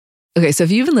Okay, so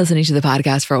if you've been listening to the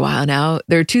podcast for a while now,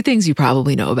 there are two things you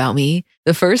probably know about me.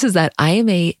 The first is that I am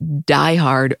a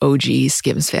diehard OG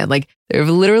Skims fan. Like, there have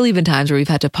literally been times where we've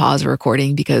had to pause a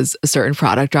recording because a certain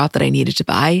product dropped that I needed to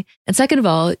buy. And second of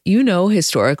all,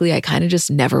 historically, I kind of just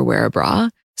never wear a bra.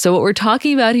 So what we're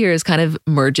talking about here is kind of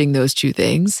merging those two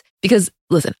things. Because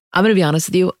listen, I'm going to be honest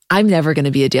with you, I'm never going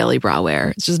to be a daily bra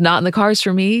wearer. It's just not in the cards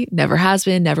for me, never has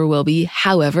been, never will be.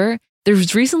 However,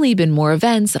 there's recently been more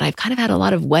events and I've kind of had a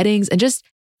lot of weddings and just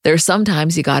there's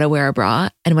sometimes you got to wear a bra.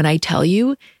 And when I tell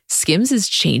you, Skims is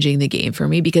changing the game for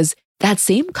me because that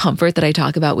same comfort that I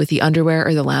talk about with the underwear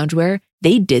or the loungewear,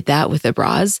 they did that with the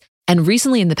bras. And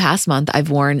recently in the past month, I've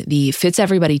worn the Fits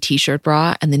Everybody t-shirt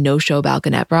bra and the no-show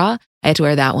balconette bra. I had to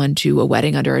wear that one to a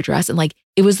wedding under a dress. And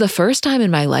it was the first time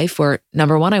in my life where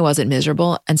number one, I wasn't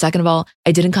miserable. And second of all,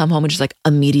 I didn't come home and just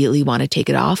immediately want to take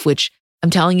it off, which I'm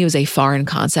telling you is a foreign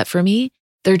concept for me.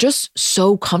 They're just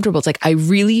so comfortable. It's I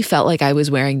really felt like I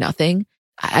was wearing nothing.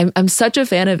 I'm such a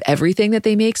fan of everything that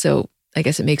they make. So I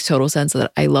guess it makes total sense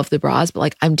that I love the bras,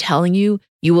 but I'm telling you,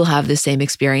 you will have the same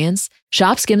experience.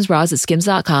 Shop Skims bras at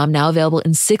skims.com, now available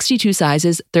in 62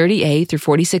 sizes, 30A through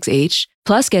 46H.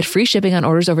 Plus, get free shipping on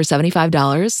orders over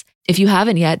 $75. If you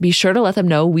haven't yet, be sure to let them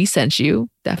know we sent you.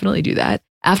 Definitely do that.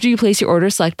 After you place your order,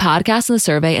 select podcast in the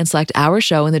survey and select our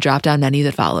show in the drop-down menu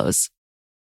that follows.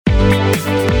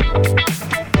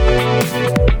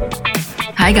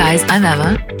 Hi guys, I'm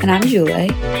Emma. And I'm Julie.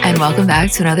 And welcome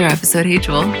back to another episode. Hey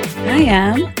Jewel. I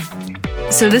am.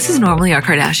 So this is normally our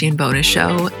Kardashian bonus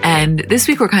show, and this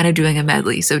week we're kind of doing a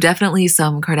medley. So definitely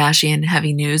some Kardashian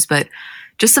heavy news, but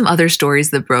just some other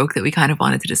stories that broke that we kind of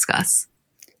wanted to discuss.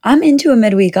 I'm into a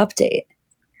midweek update.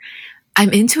 I'm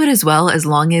into it as well, as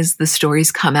long as the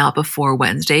stories come out before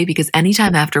Wednesday, because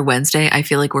anytime after Wednesday, I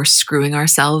feel like we're screwing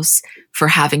ourselves for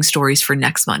having stories for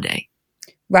next Monday.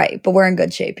 Right, but we're in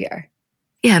good shape here.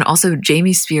 Yeah, and also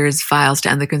Jamie Spears files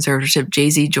to end the conservatorship,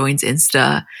 Jay-Z joins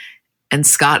Insta, and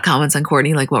Scott comments on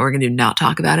Kourtney, what we're going to do, not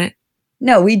talk about it?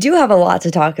 No, we do have a lot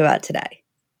to talk about today.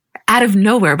 Out of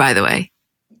nowhere, by the way.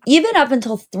 Even up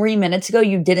until 3 minutes ago,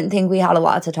 you didn't think we had a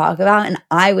lot to talk about, and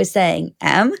I was saying,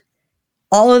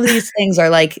 all of these things are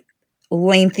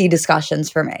lengthy discussions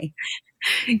for me.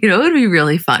 It would be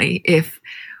really funny if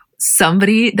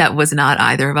somebody that was not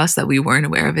either of us, that we weren't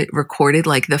aware of it, recorded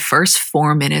the first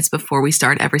 4 minutes before we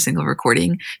start every single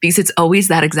recording, because it's always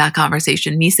that exact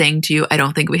conversation. Me saying to you, I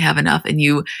don't think we have enough, and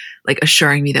you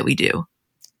assuring me that we do.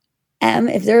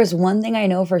 If there is one thing I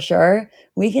know for sure,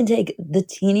 we can take the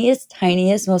teeniest,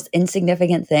 tiniest, most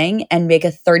insignificant thing and make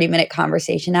a 30-minute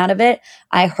conversation out of it.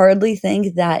 I hardly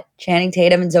think that Channing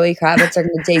Tatum and Zoe Kravitz are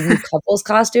going to debut couples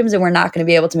costumes, and we're not going to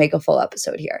be able to make a full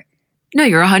episode here. No,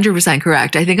 you're 100%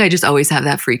 correct. I think I just always have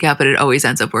that freak out, but it always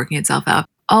ends up working itself out.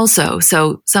 Also,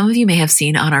 so some of you may have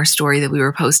seen on our story that we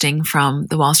were posting from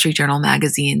the Wall Street Journal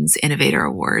magazine's Innovator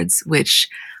Awards, which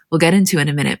we'll get into in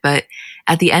a minute. But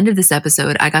at the end of this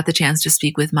episode, I got the chance to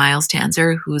speak with Myles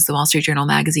Tanzer, who's the Wall Street Journal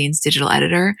magazine's digital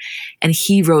editor, and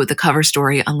he wrote the cover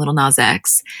story on Lil Nas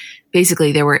X.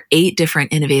 Basically, there were 8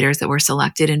 different innovators that were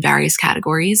selected in various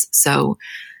categories. So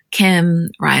Kim,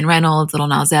 Ryan Reynolds, Lil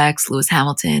Nas X, Lewis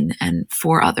Hamilton, and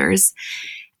 4 others.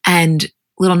 And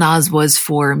Lil Nas was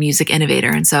for Music Innovator.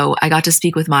 And so I got to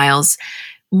speak with Myles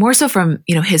more so from,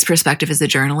 his perspective as a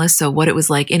journalist. So what it was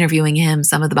like interviewing him,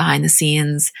 some of the behind the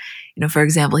scenes. For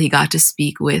example, he got to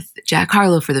speak with Jack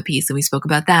Harlow for the piece, and we spoke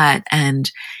about that.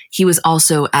 And he was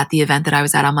also at the event that I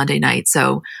was at on Monday night.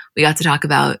 So we got to talk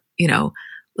about, Lil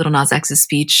Nas X's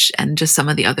speech and just some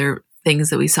of the other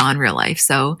things that we saw in real life.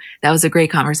 So that was a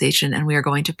great conversation, and we are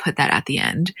going to put that at the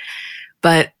end.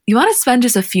 But you want to spend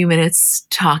just a few minutes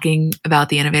talking about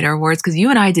the Innovator Awards, because you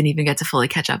and I didn't even get to fully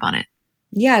catch up on it.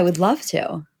 Yeah, I would love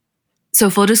to. So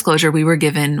full disclosure, we were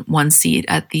given one seat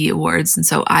at the awards. And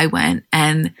so I went,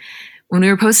 and when we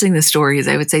were posting the stories,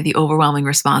 I would say the overwhelming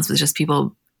response was just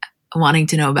people wanting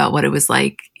to know about what it was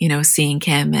like, seeing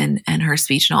Kim and her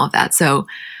speech and all of that. So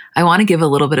I want to give a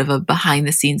little bit of a behind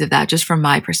the scenes of that, just from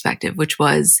my perspective, which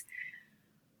was,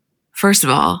 first of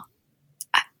all,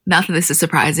 not that this is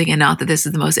surprising and not that this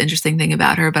is the most interesting thing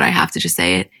about her, but I have to just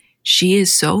say it. She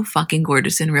is so fucking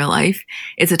gorgeous in real life.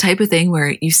 It's a type of thing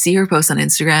where you see her post on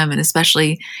Instagram, and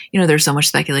especially, there's so much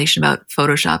speculation about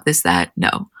Photoshop, this, that.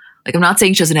 No. I'm not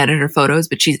saying she doesn't edit her photos,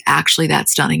 but she's actually that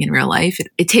stunning in real life.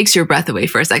 It takes your breath away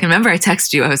for a second. Remember, I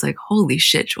texted you. I was like, holy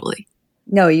shit, Julie.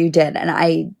 No, you did.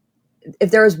 And if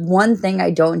there was one thing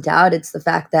I don't doubt, it's the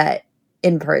fact that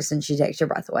in person, she takes your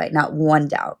breath away. Not one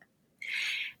doubt.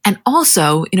 And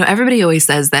also, everybody always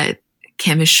says that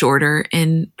Kim is shorter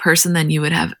in person than you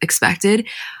would have expected.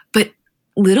 But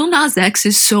Lil Nas X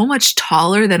is so much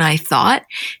taller than I thought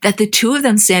that the two of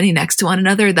them standing next to one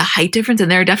another, the height difference,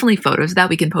 and there are definitely photos of that.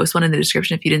 We can post one in the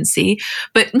description if you didn't see.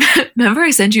 But remember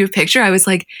I sent you a picture? I was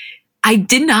like, I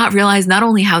did not realize not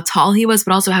only how tall he was,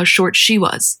 but also how short she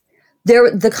was.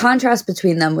 The contrast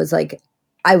between them was like,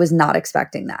 I was not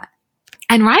expecting that.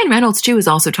 And Ryan Reynolds too is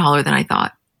also taller than I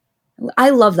thought.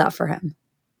 I love that for him.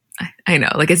 I know,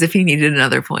 like as if he needed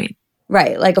another point.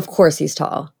 Right. Like, of course he's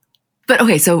tall. But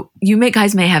okay, so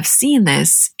guys may have seen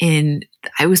this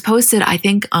I was posted, I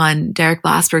think, on Derek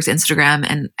Blasberg's Instagram,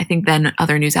 and I think then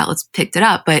other news outlets picked it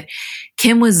up. But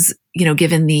Kim was,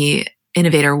 given the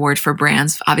Innovator Award for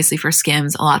brands, obviously for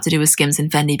Skims, a lot to do with Skims and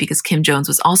Fendi because Kim Jones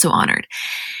was also honored.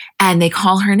 And they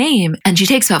call her name and she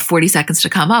takes about 40 seconds to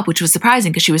come up, which was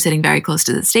surprising because she was sitting very close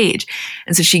to the stage.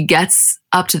 And so she gets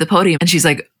up to the podium and she's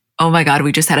like, oh my God,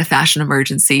 we just had a fashion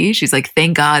emergency. She's like,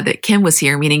 thank God that Kim was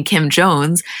here, meaning Kim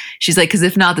Jones. She's like, because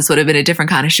if not, this would have been a different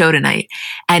kind of show tonight.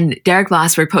 And Derek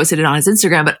Blasberg posted it on his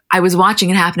Instagram, but I was watching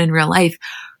it happen in real life.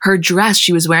 Her dress,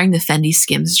 she was wearing the Fendi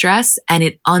Skims dress and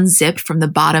it unzipped from the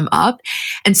bottom up.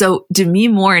 And so Demi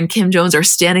Moore and Kim Jones are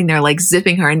standing there like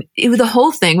zipping her. And the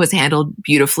whole thing was handled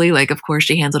beautifully. Like, of course,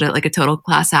 she handled it like a total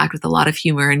class act with a lot of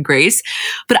humor and grace.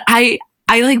 But I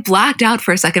like blacked out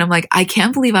for a second. I'm like, I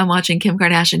can't believe I'm watching Kim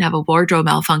Kardashian have a wardrobe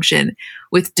malfunction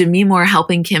with Demi Moore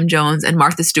helping Kim Jones and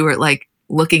Martha Stewart like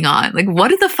looking on. Like,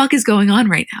 what the fuck is going on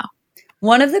right now?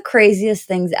 One of the craziest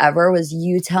things ever was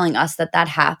you telling us that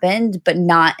happened, but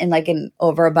not in like an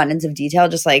overabundance of detail,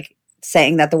 just like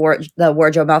saying that the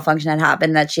wardrobe malfunction had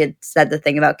happened, that she had said the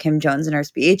thing about Kim Jones in her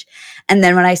speech. And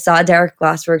then when I saw Derek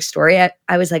Glassberg's story,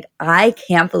 I was like, I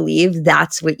can't believe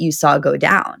that's what you saw go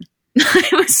down.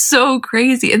 It was so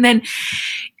crazy. And then,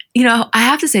 I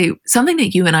have to say, something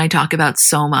that you and I talk about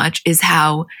so much is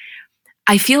how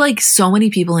I feel like so many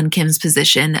people in Kim's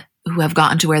position who have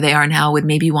gotten to where they are now would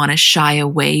maybe want to shy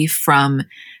away from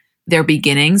their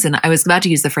beginnings. And I was about to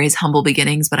use the phrase humble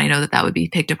beginnings, but I know that would be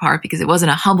picked apart because it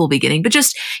wasn't a humble beginning. But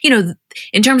just,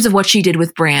 in terms of what she did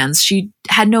with brands, she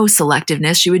had no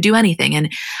selectiveness. She would do anything.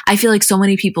 And I feel like so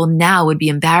many people now would be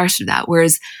embarrassed of that.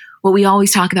 Whereas what we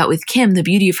always talk about with Kim, the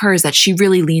beauty of her is that she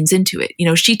really leans into it.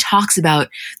 She talks about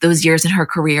those years in her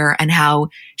career and how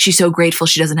she's so grateful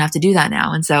she doesn't have to do that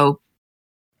now. And so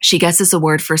she gets this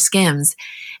award for Skims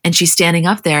and she's standing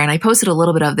up there. And I posted a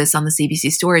little bit of this on the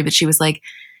CBC story, but she was like,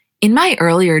 in my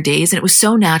earlier days, and it was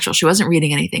so natural, she wasn't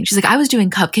reading anything. She's like, I was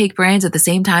doing cupcake brands at the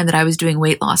same time that I was doing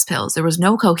weight loss pills. There was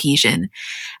no cohesion.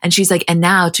 And she's like, and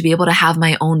now to be able to have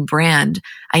my own brand,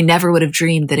 I never would have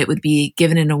dreamed that it would be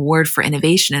given an award for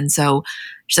innovation. And so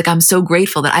she's like, I'm so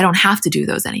grateful that I don't have to do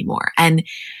those anymore. And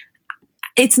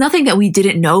it's nothing that we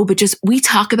didn't know, but just we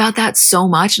talk about that so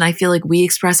much. And I feel like we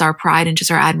express our pride and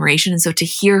just our admiration. And so to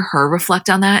hear her reflect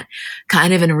on that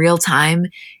kind of in real time,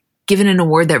 given an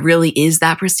award that really is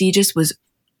that prestigious, was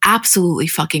absolutely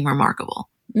fucking remarkable.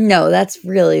 No, that's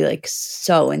really like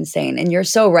so insane. And you're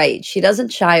so right. She doesn't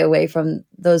shy away from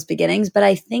those beginnings. But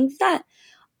I think that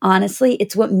honestly,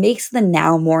 it's what makes the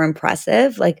now more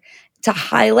impressive, like to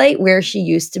highlight where she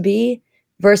used to be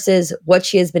versus what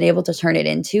she has been able to turn it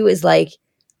into is like,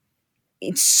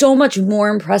 it's so much more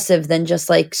impressive than just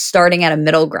like starting at a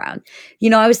middle ground.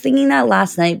 I was thinking that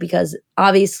last night because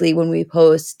obviously when we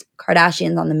post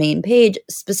Kardashians on the main page,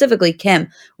 specifically Kim,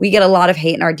 we get a lot of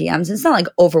hate in our DMs. And it's not like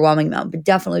overwhelming amount, but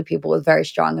definitely people with very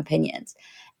strong opinions.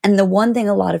 And the one thing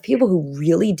a lot of people who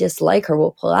really dislike her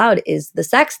will pull out is the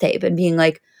sex tape and being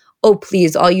like, oh,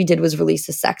 please, all you did was release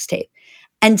a sex tape.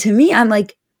 And to me, I'm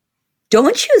like,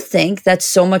 don't you think that's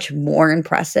so much more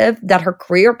impressive that her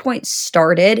career point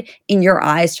started in your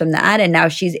eyes from that and now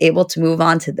she's able to move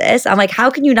on to this? I'm like, how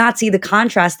can you not see the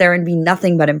contrast there and be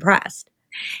nothing but impressed?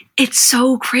 It's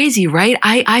so crazy, right?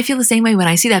 I feel the same way when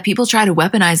I see that. People try to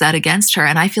weaponize that against her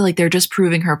and I feel like they're just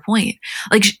proving her point.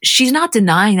 Like she's not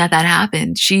denying that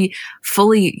happened. She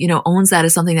fully, owns that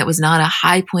as something that was not a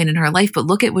high point in her life, but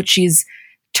look at what she's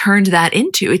turned that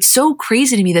into. It's so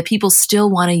crazy to me that people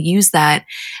still want to use that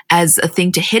as a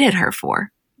thing to hit at her for.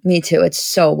 Me too. It's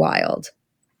so wild.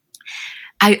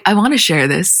 I want to share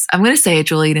this. I'm going to say it,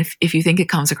 Julie, and if you think it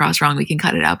comes across wrong, we can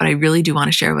cut it out. But I really do want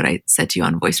to share what I said to you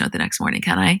on voice note the next morning.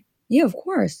 Can I? Yeah, of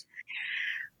course.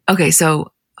 Okay,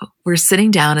 so we're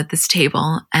sitting down at this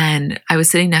table and I was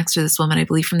sitting next to this woman, I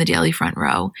believe from the Daily Front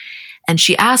Row. And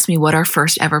she asked me what our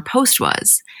first ever post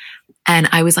was. And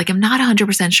I was like, I'm not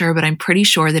 100% sure, but I'm pretty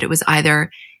sure that it was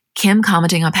either Kim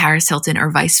commenting on Paris Hilton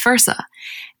or vice versa.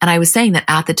 And I was saying that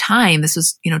at the time, this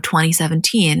was,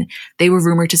 2017, they were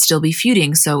rumored to still be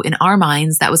feuding. So in our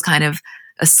minds, that was kind of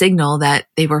a signal that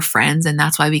they were friends. And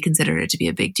that's why we considered it to be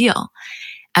a big deal.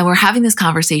 And we're having this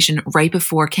conversation right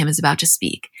before Kim is about to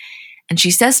speak. And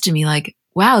she says to me like,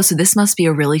 wow, so this must be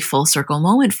a really full circle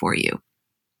moment for you.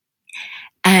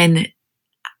 And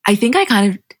I think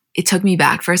it took me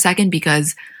back for a second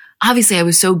because obviously I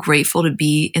was so grateful to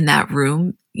be in that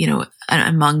room,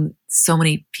 among so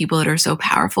many people that are so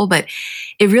powerful. But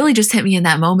it really just hit me in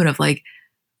that moment of like,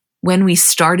 when we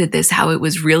started this, how it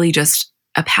was really just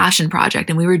a passion project.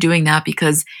 And we were doing that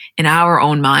because in our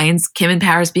own minds, Kim and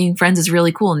Paris being friends is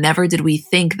really cool. Never did we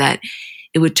think that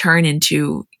it would turn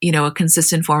into, a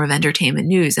consistent form of entertainment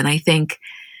news. And I think,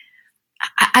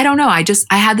 I don't know, I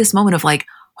had this moment of like,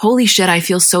 holy shit, I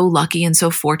feel so lucky and so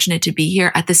fortunate to be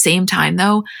here. At the same time,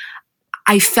 though,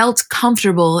 I felt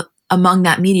comfortable among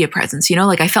that media presence,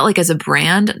 like I felt like as a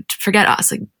brand, forget us,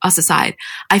 like us aside,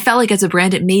 I felt like as a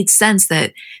brand, it made sense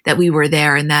that we were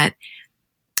there and that,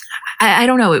 I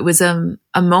don't know, it was a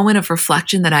moment of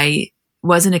reflection that I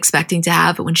wasn't expecting to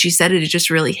have. But when she said it, it just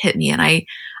really hit me. And I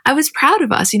was proud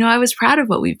of us. I was proud of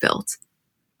what we built.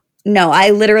 No,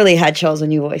 I literally had chills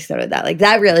when you voice noted that. Like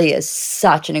that really is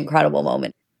such an incredible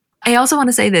moment. I also want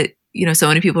to say that, so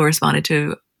many people responded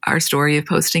to our story of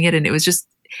posting it. And it was just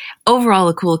overall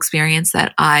a cool experience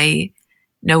that I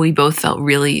know we both felt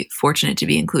really fortunate to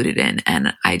be included in.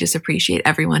 And I just appreciate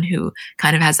everyone who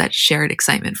kind of has that shared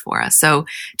excitement for us. So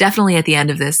definitely at the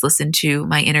end of this, listen to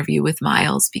my interview with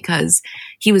Myles because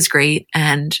he was great.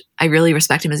 And I really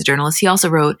respect him as a journalist. He also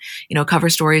wrote, cover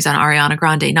stories on Ariana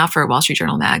Grande, not for Wall Street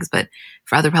Journal mags, but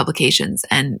for other publications.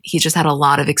 And he's just had a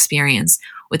lot of experience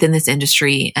within this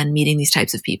industry and meeting these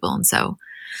types of people. And so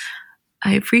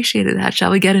I appreciated that.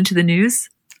 Shall we get into the news?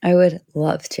 I would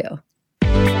love to.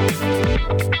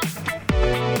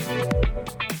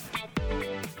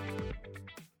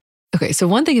 Okay, so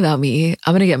one thing about me,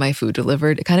 I'm going to get my food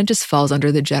delivered. It kind of just falls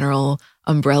under the general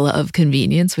umbrella of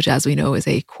convenience, which as we know is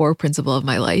a core principle of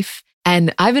my life.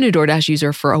 And I've been a DoorDash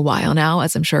user for a while now,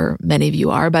 as I'm sure many of you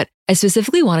are, but I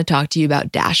specifically want to talk to you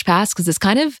about DashPass because it's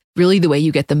kind of really the way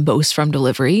you get the most from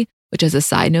delivery, which as a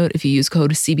side note, if you use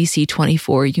code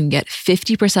CBC24, you can get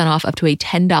 50% off up to a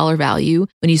 $10 value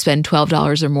when you spend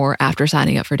 $12 or more after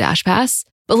signing up for DashPass.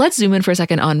 But let's zoom in for a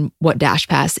second on what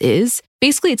DashPass is.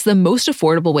 Basically, it's the most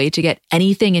affordable way to get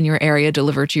anything in your area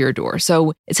delivered to your door.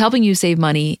 So it's helping you save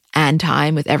money and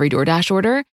time with every DoorDash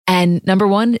order. And number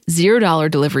one,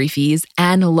 $0 delivery fees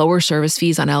and lower service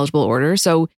fees on eligible orders.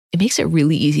 So it makes it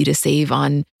really easy to save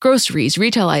on groceries,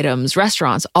 retail items,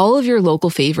 restaurants, all of your local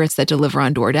favorites that deliver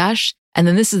on DoorDash. And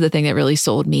then this is the thing that really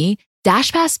sold me.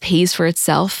 DashPass pays for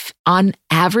itself on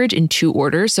average in 2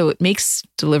 orders, so it makes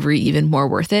delivery even more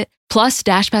worth it. Plus,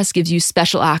 DashPass gives you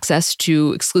special access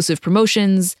to exclusive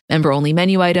promotions, member-only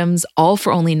menu items, all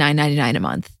for only $9.99 a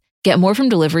month. Get more from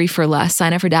delivery for less.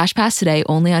 Sign up for DashPass today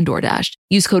only on DoorDash.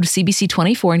 Use code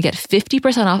CBC24 and get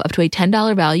 50% off up to a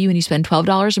 $10 value when you spend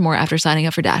 $12 or more after signing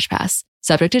up for DashPass.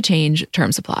 Subject to change,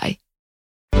 terms apply.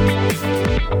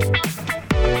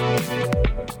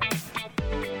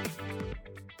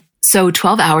 So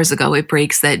 12 hours ago, it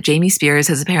breaks that Jamie Spears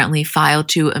has apparently filed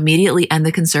to immediately end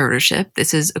the conservatorship.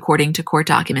 This is according to court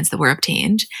documents that were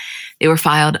obtained. They were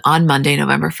filed on Monday,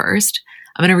 November 1st.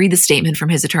 I'm going to read the statement from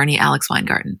his attorney, Alex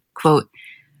Weingarten. Quote,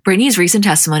 Britney's recent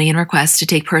testimony and request to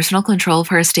take personal control of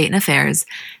her estate and affairs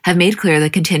have made clear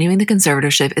that continuing the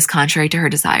conservatorship is contrary to her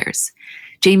desires.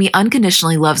 Jamie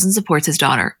unconditionally loves and supports his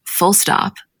daughter, full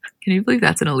stop. Can you believe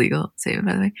that's an illegal statement,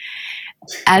 by the way?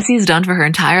 As he's done for her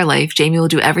entire life, Jamie will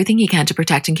do everything he can to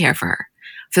protect and care for her.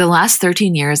 For the last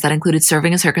 13 years, that included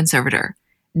serving as her conservator.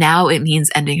 Now it means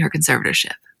ending her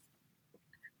conservatorship.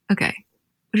 Okay.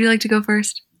 Would you like to go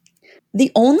first?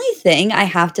 The only thing I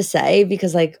have to say,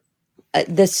 because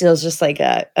this feels just like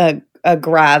a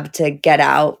grab to get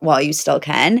out while you still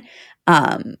can,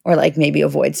 or maybe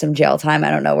avoid some jail time.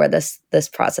 I don't know where this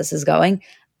process is going.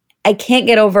 I can't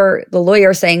get over the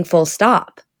lawyer saying full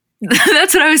stop.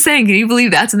 That's what I was saying. Can you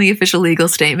believe that's in the official legal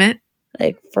statement?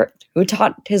 Who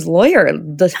taught his lawyer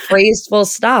the phrase full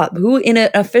stop? Who in an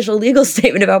official legal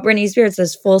statement about Britney Spears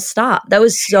says full stop? That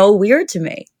was so weird to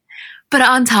me. But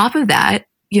on top of that,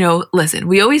 listen,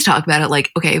 we always talk about it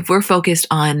okay, if we're focused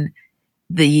on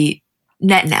the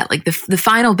net, the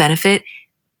final benefit,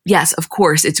 yes, of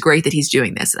course, it's great that he's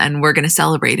doing this and we're going to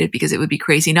celebrate it because it would be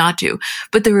crazy not to.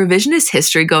 But the revisionist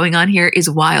history going on here is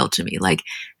wild to me.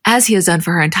 As he has done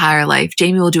for her entire life,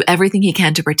 Jamie will do everything he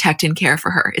can to protect and care for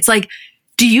her. It's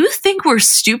do you think we're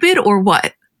stupid or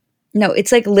what? No,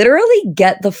 it's literally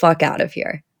get the fuck out of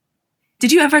here.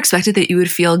 Did you ever expect it that you would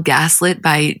feel gaslit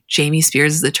by Jamie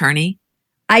Spears' attorney?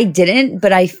 I didn't,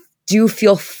 but I do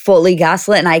feel fully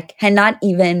gaslit and I cannot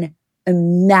even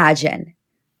imagine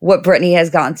what Britney has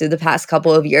gone through the past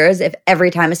couple of years if every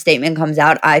time a statement comes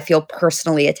out, I feel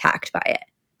personally attacked by it.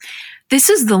 This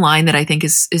is the line that I think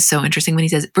is so interesting when he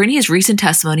says, Britney's recent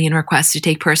testimony and request to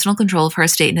take personal control of her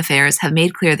estate and affairs have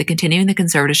made clear that continuing the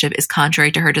conservatorship is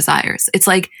contrary to her desires. It's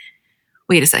like,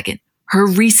 wait a second. Her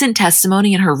recent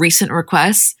testimony and her recent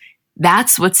requests,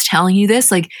 that's what's telling you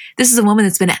this? Like, this is a woman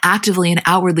that's been actively and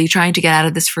outwardly trying to get out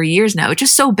of this for years now. It's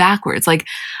just so backwards. Like,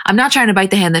 I'm not trying to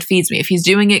bite the hand that feeds me. If he's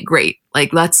doing it, great.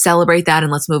 Like, let's celebrate that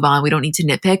and let's move on. We don't need to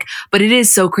nitpick. But it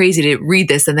is so crazy to read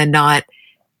this and then not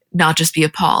just be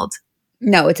appalled.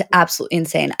 No, it's absolutely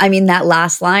insane. I mean, that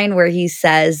last line where he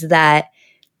says that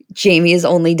Jamie has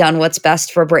only done what's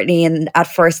best for Britney, and at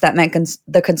first that meant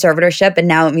the conservatorship, and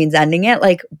now it means ending it.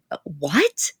 Like,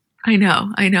 what? I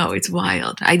know. It's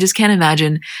wild. I just can't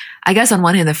imagine, I guess on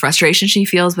one hand, the frustration she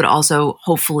feels, but also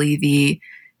hopefully the,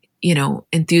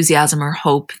 enthusiasm or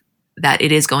hope that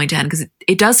it is going to end, because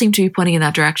it does seem to be pointing in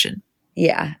that direction.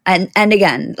 Yeah. And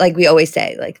again, like we always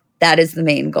say, like that is the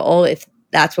main goal. If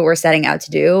that's what we're setting out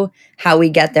to do, how we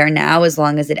get there now, as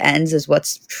long as it ends, is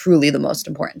what's truly the most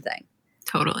important thing.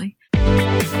 Totally.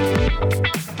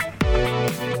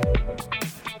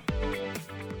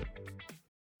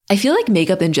 I feel like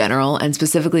makeup in general, and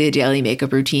specifically a daily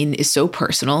makeup routine, is so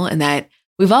personal, and that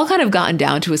we've all kind of gotten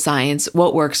down to a science,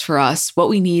 what works for us, what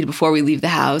we need before we leave the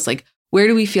house, like where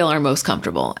do we feel our most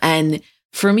comfortable? And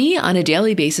for me, on a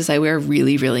daily basis, I wear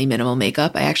really, really minimal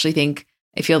makeup. I actually think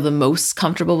I feel the most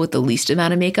comfortable with the least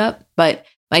amount of makeup. But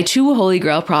my two holy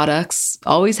grail products,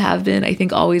 always have been, I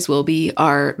think always will be,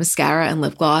 are mascara and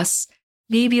lip gloss.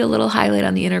 Maybe a little highlight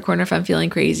on the inner corner if I'm feeling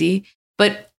crazy.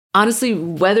 But honestly,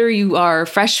 whether you are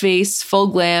fresh face, full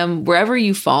glam, wherever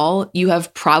you fall, you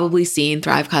have probably seen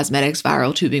Thrive Cosmetics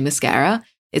Viral Tubing Mascara.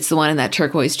 It's the one in that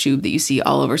turquoise tube that you see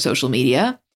all over social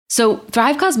media. So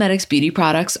Thrive Cosmetics beauty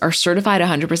products are certified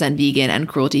 100% vegan and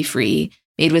cruelty-free,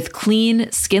 made with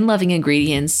clean, skin-loving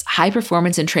ingredients,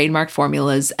 high-performance and trademark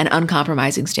formulas, and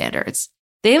uncompromising standards.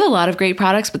 They have a lot of great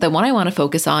products, but the one I want to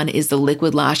focus on is the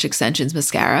Liquid Lash Extensions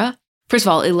Mascara. First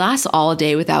of all, it lasts all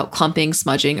day without clumping,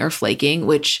 smudging, or flaking,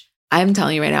 which I'm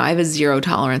telling you right now, I have a zero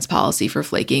tolerance policy for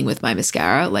flaking with my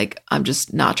mascara. Like, I'm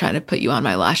just not trying to put you on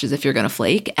my lashes if you're going to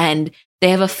flake. And they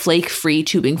have a flake-free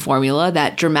tubing formula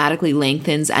that dramatically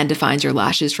lengthens and defines your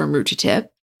lashes from root to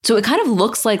tip. So it kind of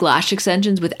looks like lash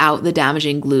extensions without the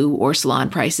damaging glue or salon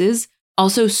prices.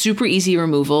 Also super easy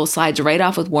removal, slides right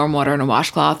off with warm water and a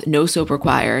washcloth, no soap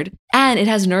required. And it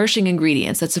has nourishing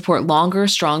ingredients that support longer,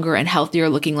 stronger, and healthier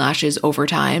looking lashes over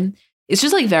time. It's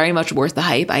just like very much worth the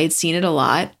hype. I had seen it a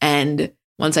lot, and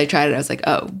once I tried it, I was like,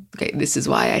 oh, okay, this is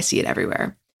why I see it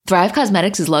everywhere. Thrive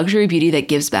Cosmetics is luxury beauty that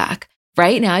gives back.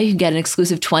 Right now, you can get an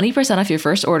exclusive 20% off your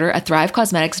first order at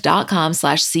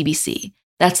thrivecosmetics.com/CBC.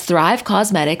 That's Thrive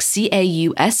Cosmetics,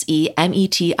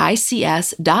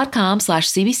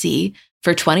 CAUSEMETICS.com/CBC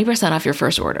for 20% off your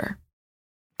first order.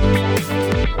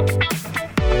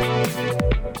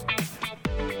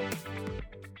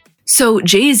 So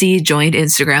Jay-Z joined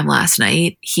Instagram last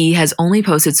night. He has only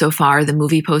posted so far the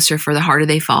movie poster for The Harder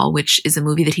They Fall, which is a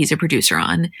movie that he's a producer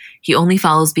on. He only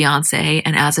follows Beyonce,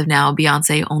 and as of now,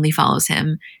 Beyonce only follows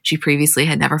him. She previously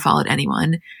had never followed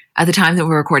anyone. At the time that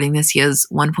we're recording this, he has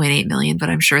 1.8 million, but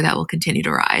I'm sure that will continue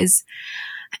to rise.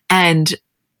 And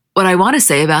what I want to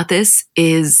say about this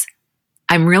is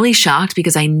I'm really shocked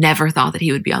because I never thought that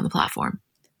he would be on the platform.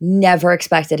 Never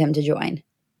expected him to join.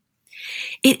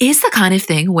 It is the kind of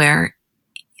thing where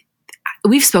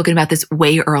we've spoken about this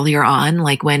way earlier on,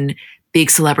 like when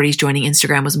big celebrities joining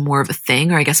Instagram was more of a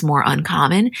thing, or I guess more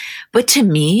uncommon. But to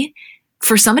me,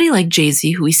 for somebody like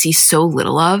Jay-Z, who we see so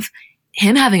little of,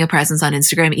 him having a presence on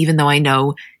Instagram, even though I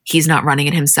know he's not running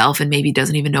it himself and maybe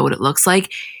doesn't even know what it looks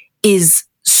like, is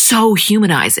so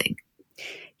humanizing.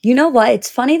 You know what? It's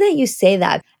funny that you say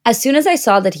that. As soon as I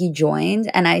saw that he joined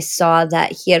and I saw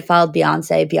that he had followed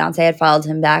Beyonce, Beyonce had followed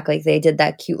him back, like they did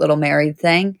that cute little married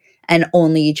thing and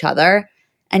only each other.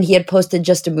 And he had posted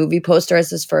just a movie poster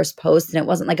as his first post, and it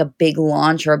wasn't like a big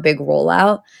launch or a big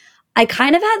rollout. I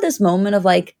kind of had this moment of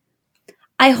like,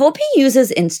 I hope he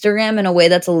uses Instagram in a way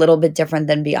that's a little bit different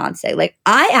than Beyonce. Like,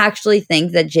 I actually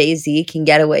think that Jay-Z can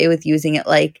get away with using it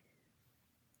like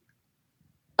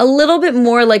a little bit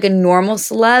more like a normal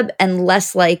celeb and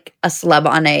less like a celeb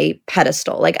on a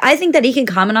pedestal. Like, I think that he can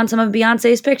comment on some of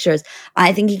Beyonce's pictures.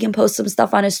 I think he can post some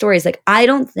stuff on his stories. Like, I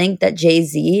don't think that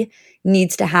Jay-Z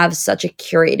needs to have such a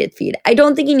curated feed. I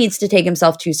don't think he needs to take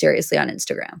himself too seriously on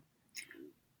Instagram.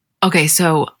 Okay,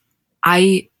 so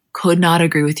I could not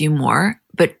agree with you more,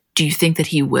 but do you think that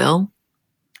he will?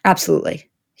 Absolutely.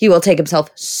 He will take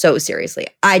himself so seriously.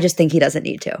 I just think he doesn't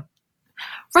need to.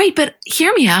 Right. But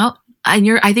hear me out.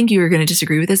 And I think you're going to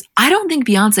disagree with this. I don't think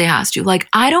Beyonce has to. Like,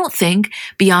 I don't think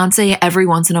Beyonce every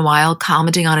once in a while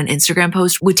commenting on an Instagram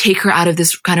post would take her out of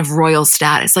this kind of royal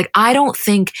status. Like, I don't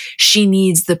think she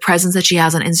needs the presence that she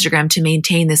has on Instagram to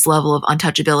maintain this level of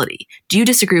untouchability. Do you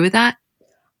disagree with that?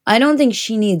 I don't think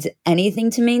she needs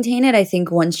anything to maintain it. I think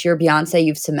once you're Beyonce,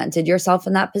 you've cemented yourself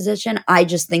in that position. I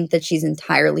just think that she's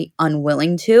entirely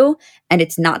unwilling to, and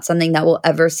it's not something that we'll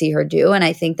ever see her do. And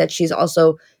I think that she's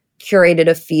also curated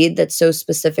a feed that's so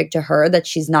specific to her that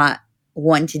she's not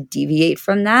one to deviate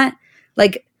from that.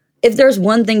 Like, if there's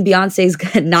one thing Beyonce's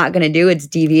not going to do, it's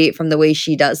deviate from the way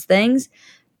she does things.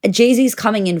 Jay-Z's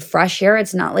coming in fresh here.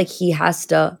 It's not like he has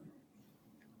to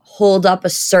hold up a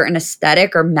certain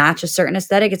aesthetic or match a certain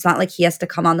aesthetic. It's not like he has to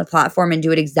come on the platform and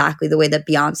do it exactly the way that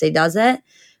Beyonce does it.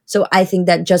 So I think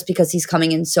that just because he's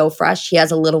coming in so fresh, he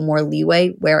has a little more leeway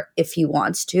where if he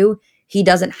wants to, he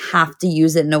doesn't have to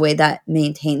use it in a way that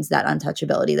maintains that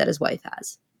untouchability that his wife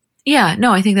has. Yeah,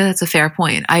 no, I think that that's a fair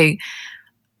point.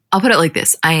 I'll put it like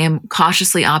this. I am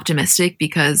cautiously optimistic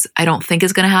because I don't think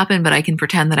it's going to happen, but I can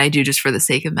pretend that I do just for the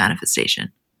sake of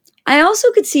manifestation. I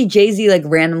also could see Jay-Z like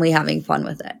randomly having fun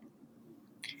with it.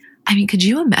 I mean, could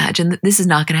you imagine that this is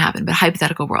not going to happen, but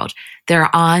hypothetical world,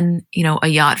 they're on, a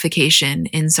yacht vacation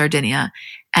in Sardinia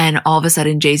and all of a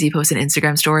sudden Jay-Z posts an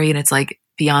Instagram story and it's like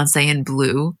Beyonce in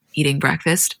blue eating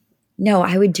breakfast? No,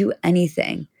 I would do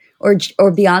anything. Or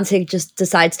Beyonce just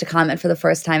decides to comment for the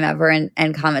first time ever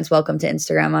and comments welcome to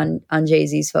Instagram on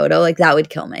Jay-Z's photo. Like, that would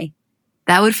kill me.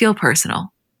 That would feel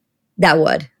personal. That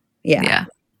would. Yeah. Yeah.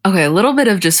 Okay, a little bit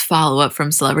of just follow-up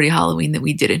from Celebrity Halloween that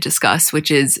we didn't discuss, which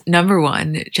is number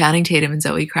one, Channing Tatum and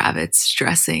Zoe Kravitz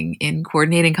dressing in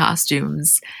coordinating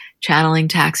costumes, channeling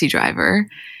Taxi Driver.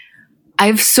 I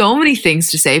have so many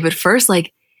things to say, but first,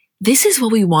 like, this is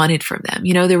what we wanted from them.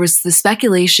 There was the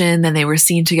speculation, then they were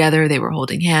seen together, they were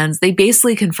holding hands. They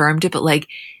basically confirmed it, but like,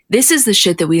 this is the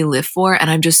shit that we live for,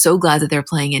 and I'm just so glad that they're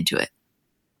playing into it.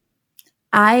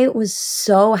 I was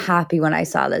so happy when I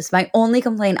saw this. My only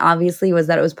complaint, obviously, was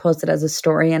that it was posted as a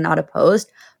story and not a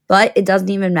post, but it doesn't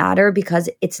even matter because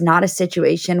it's not a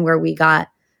situation where we got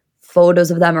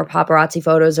photos of them or paparazzi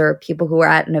photos or people who were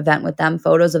at an event with them,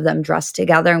 photos of them dressed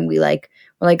together, and we're like,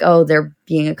 oh, they're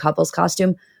being a couple's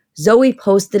costume. Zoe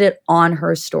posted it on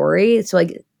her story. So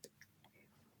like,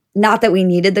 not that we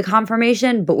needed the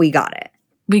confirmation, but we got it.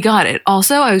 We got it.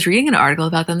 Also, I was reading an article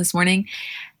about them this morning.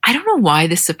 I don't know why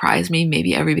this surprised me.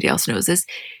 Maybe everybody else knows this.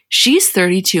 She's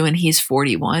 32 and he's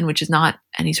 41, which is not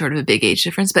any sort of a big age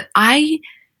difference. But I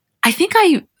think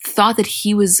I thought that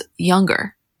he was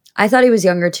younger. I thought he was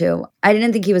younger too. I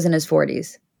didn't think he was in his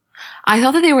 40s. I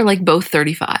thought that they were like both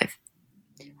 35.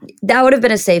 That would have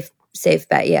been a safe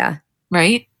bet, yeah.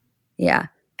 Right? Yeah.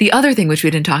 The other thing, which we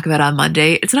didn't talk about on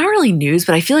Monday, it's not really news,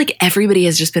 but I feel like everybody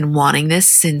has just been wanting this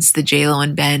since the JLo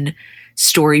and Ben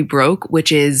story broke,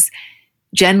 which is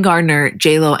Jen Gardner,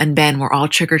 JLo, and Ben were all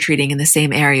trick-or-treating in the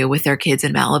same area with their kids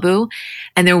in Malibu.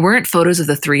 And there weren't photos of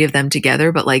the three of them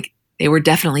together, but like they were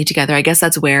definitely together. I guess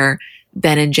that's where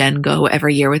Ben and Jen go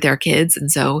every year with their kids.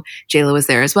 And so JLo was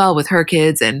there as well with her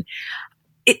kids. And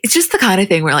it's just the kind of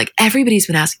thing where like everybody's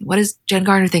been asking, what does Jen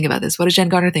Gardner think about this? What does Jen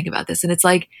Gardner think about this? And it's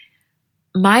like,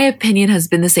 my opinion has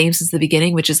been the same since the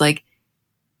beginning, which is like,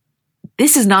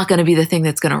 this is not going to be the thing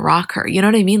that's going to rock her. You know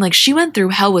what I mean? Like, she went through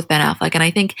hell with Ben Affleck. And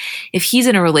I think if he's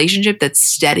in a relationship that's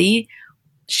steady,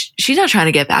 she's not trying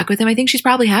to get back with him. I think she's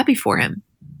probably happy for him.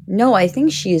 No, I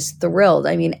think she's thrilled.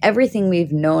 I mean, everything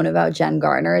we've known about Jen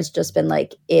Gardner has just been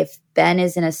like, if Ben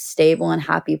is in a stable and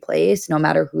happy place, no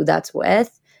matter who that's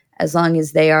with, as long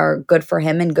as they are good for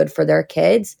him and good for their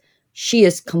kids, she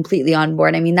is completely on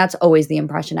board. I mean, that's always the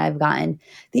impression I've gotten.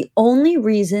 The only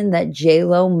reason that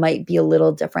JLo might be a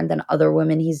little different than other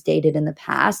women he's dated in the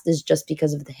past is just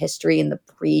because of the history and the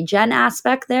pre-Jen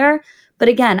aspect there. But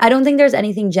again, I don't think there's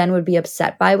anything Jen would be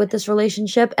upset by with this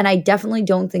relationship. And I definitely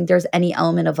don't think there's any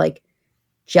element of like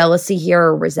jealousy here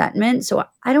or resentment. So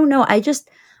I don't know.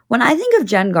 When I think of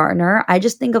Jen Gardner, I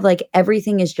just think of like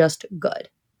everything is just good.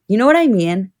 You know what I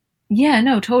mean? Yeah,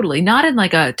 no, totally. Not in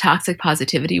like a toxic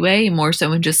positivity way, more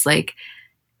so in just like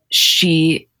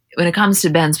she, when it comes to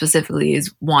Ben specifically, is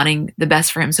wanting the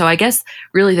best for him. So I guess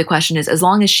really the question is, as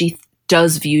long as she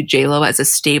does view JLo as a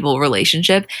stable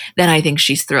relationship, then I think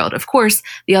she's thrilled. Of course,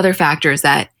 the other factor is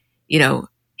that,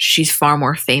 she's far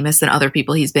more famous than other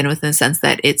people he's been with in the sense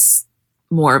that it's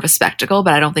more of a spectacle,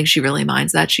 but I don't think she really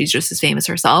minds that. She's just as famous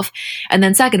herself. And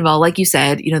then second of all, like you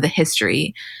said, the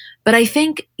history. But I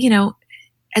think,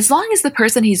 as long as the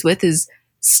person he's with is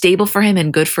stable for him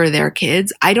and good for their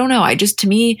kids, I don't know. To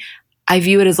me, I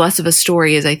view it as less of a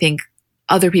story as I think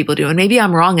other people do. And maybe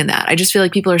I'm wrong in that. I just feel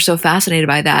like people are so fascinated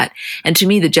by that. And to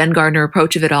me, the Jen Gardner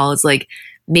approach of it all is like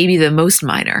maybe the most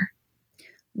minor.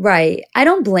 Right. I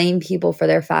don't blame people for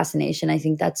their fascination. I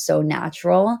think that's so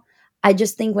natural. I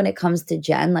just think when it comes to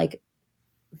Jen, like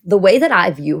the way that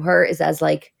I view her is as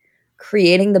like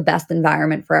creating the best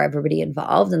environment for everybody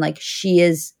involved. And like she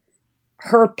is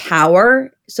her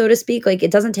power, so to speak. Like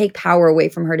it doesn't take power away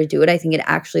from her to do it. I think it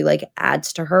actually like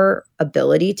adds to her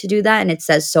ability to do that. And it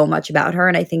says so much about her.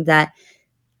 And I think that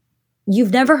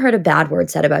you've never heard a bad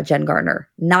word said about Jen Gardner.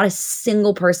 Not a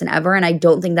single person ever. And I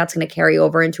don't think that's going to carry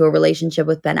over into a relationship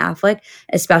with Ben Affleck,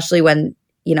 especially when,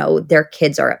 you know, their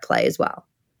kids are at play as well.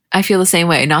 I feel the same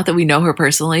way. Not that we know her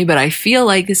personally, but I feel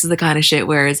like this is the kind of shit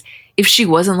whereas if she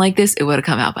wasn't like this, it would have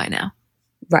come out by now.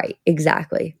 Right,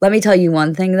 exactly. Let me tell you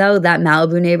one thing, though. That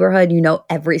Malibu neighborhood, you know,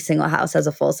 every single house has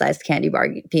a full-sized candy bar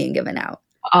being given out.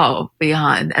 Oh,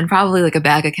 beyond. And probably like a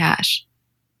bag of cash.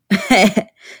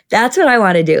 That's what I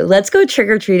want to do. Let's go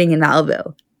trick-or-treating in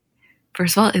Malibu.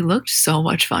 First of all, it looked so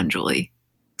much fun, Julie.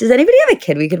 Does anybody have a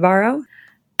kid we could borrow?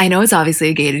 I know it's obviously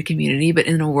a gated community, but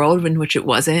in a world in which it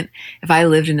wasn't, if I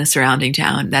lived in a surrounding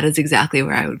town, that is exactly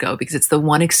where I would go because it's the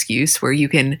one excuse where you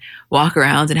can walk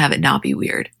around and have it not be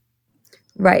weird.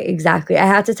 Right, exactly. I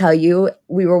have to tell you,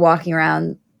 we were walking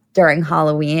around during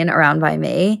Halloween around by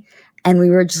me, and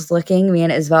we were just looking, me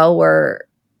and Isabel were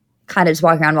kind of just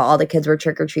walking around while all the kids were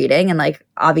trick-or-treating, and like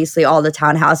obviously all the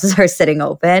townhouses are sitting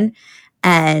open,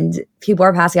 and people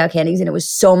are passing out candies, and it was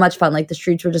so much fun. Like the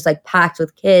streets were just like packed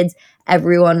with kids.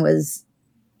 Everyone was,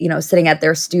 you know, sitting at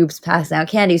their stoops, passing out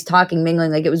candies, talking,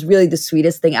 mingling. Like it was really the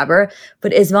sweetest thing ever.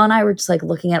 But Isabel and I were just like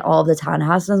looking at all of the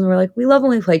townhouses and we're like, we love when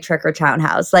we play Trick or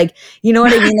Townhouse. Like, you know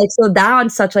what I mean? Like, so that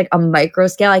on such like a micro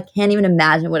scale, I can't even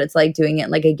imagine what it's like doing it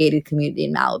in like a gated community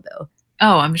in Malibu.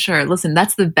 Oh, I'm sure. Listen,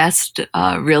 that's the best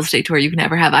real estate tour you can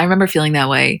ever have. I remember feeling that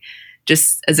way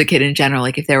just as a kid in general.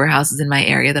 Like if there were houses in my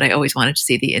area that I always wanted to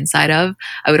see the inside of,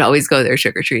 I would always go there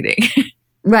trick-or-treating.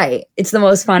 Right. It's the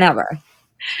most fun ever.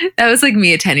 That was like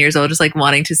me at 10 years old, just like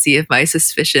wanting to see if my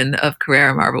suspicion of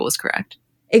Carrera Marble was correct.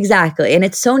 Exactly. And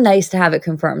it's so nice to have it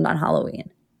confirmed on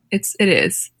Halloween. It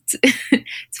is.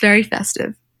 It's very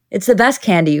festive. It's the best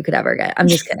candy you could ever get. I'm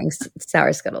just kidding.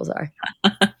 Sour Skittles are.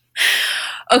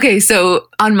 Okay, so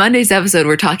on Monday's episode,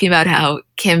 we're talking about how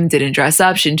Kim didn't dress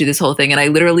up. She didn't do this whole thing. And I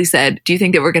literally said, do you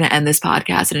think that we're going to end this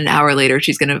podcast? And an hour later,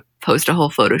 she's going to post a whole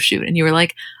photo shoot. And you were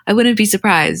like, I wouldn't be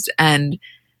surprised. And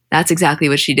that's exactly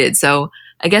what she did. So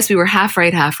I guess we were half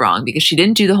right, half wrong because she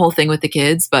didn't do the whole thing with the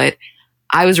kids. But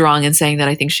I was wrong in saying that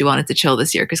I think she wanted to chill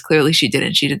this year because clearly she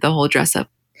didn't. She did the whole dress up.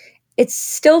 It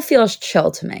still feels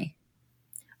chill to me.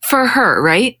 For her,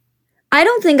 right? I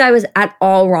don't think I was at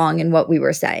all wrong in what we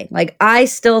were saying. Like, I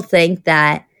still think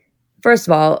that, first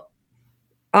of all,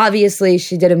 obviously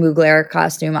she did a Mugler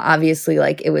costume. Obviously,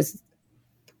 like, it was,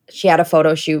 she had a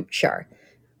photo shoot, sure.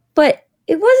 But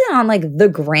it wasn't on, like, the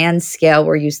grand scale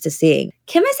we're used to seeing.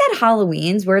 Kim has had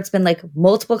Halloweens where it's been, like,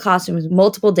 multiple costumes,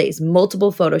 multiple days,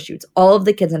 multiple photo shoots, all of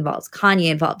the kids involved, Kanye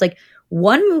involved. Like,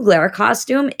 one Mugler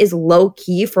costume is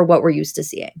low-key for what we're used to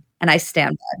seeing. And I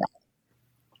stand by that.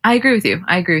 I agree with you.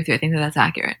 I think that that's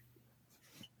accurate.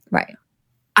 Right.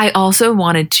 I also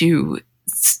wanted to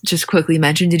just quickly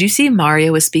mention, did you see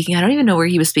Mario was speaking? I don't even know where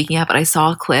he was speaking at, but I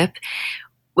saw a clip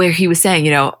where he was saying,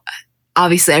 you know,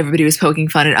 obviously everybody was poking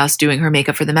fun at us doing her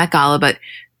makeup for the Met Gala, but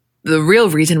the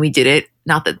real reason we did it,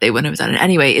 not that they wouldn't have done it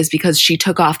anyway, is because she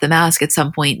took off the mask at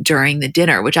some point during the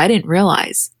dinner, which I didn't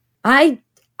realize. I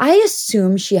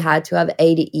assume she had to have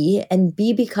A to E, and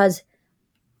B because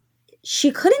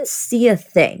she couldn't see a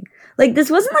thing. Like,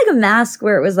 this wasn't like a mask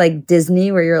where it was like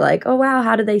Disney where you're like, oh wow,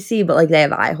 how do they see? But like they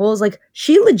have eye holes. Like,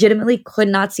 she legitimately could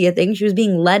not see a thing. She was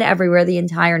being led everywhere the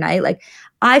entire night. Like,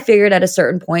 I figured at a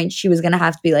certain point she was going to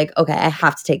have to be like, okay, I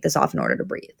have to take this off in order to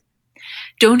breathe.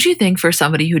 Don't you think for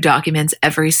somebody who documents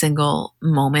every single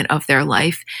moment of their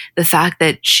life, the fact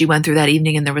that she went through that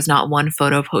evening and there was not one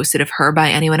photo posted of her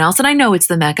by anyone else, and I know it's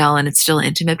the Met Gala and it's still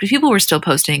intimate, but people were still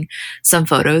posting some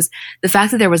photos. The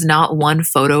fact that there was not one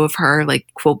photo of her, like,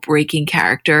 quote, breaking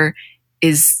character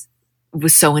was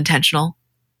so intentional.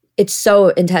 It's so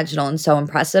intentional and so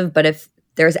impressive, but if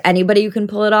there's anybody who can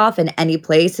pull it off in any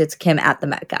place, it's Kim at the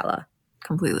Met Gala.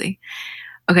 Completely.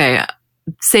 Okay.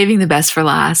 Saving the best for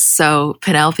last. So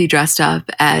Penelope dressed up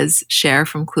as Cher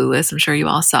from Clueless. I'm sure you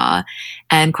all saw.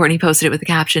 And Courtney posted it with the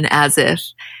caption, as if.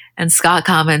 And Scott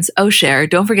comments, oh, Cher,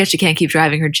 don't forget she can't keep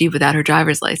driving her Jeep without her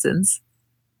driver's license.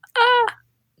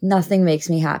 Nothing makes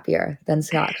me happier than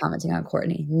Scott commenting on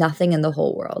Courtney. Nothing in the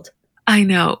whole world. I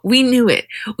know. We knew it.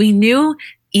 We knew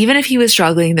even if he was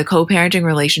struggling, the co-parenting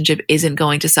relationship isn't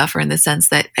going to suffer in the sense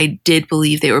that I did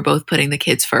believe they were both putting the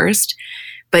kids first.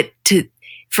 But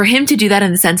for him to do that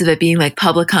in the sense of it being like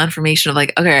public confirmation of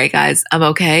like, okay, all right, guys, I'm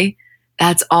okay.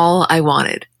 That's all I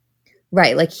wanted.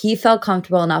 Right. Like he felt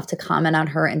comfortable enough to comment on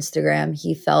her Instagram.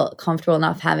 He felt comfortable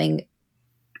enough having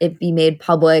it be made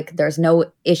public. There's no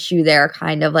issue there,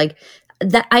 kind of like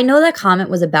that. I know that comment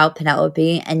was about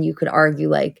Penelope, and you could argue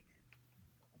like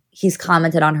he's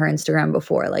commented on her Instagram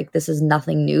before. Like this is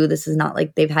nothing new. This is not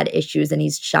like they've had issues and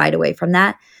he's shied away from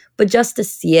that. But just to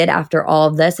see it after all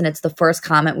of this, and it's the first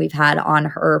comment we've had on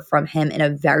her from him in a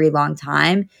very long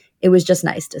time, it was just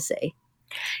nice to see.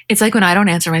 It's like when I don't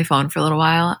answer my phone for a little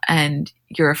while and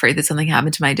you're afraid that something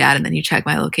happened to my dad, and then you check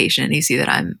my location and you see that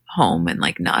I'm home and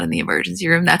like not in the emergency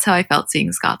room. That's how I felt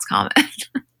seeing Scott's comment.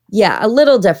 Yeah, a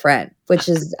little different, which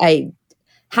is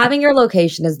having your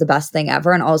location is the best thing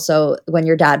ever. And also when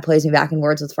your dad plays me back in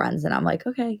Words with Friends and I'm like,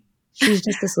 okay, she's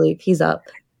just asleep. He's up.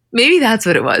 Maybe that's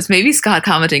what it was. Maybe Scott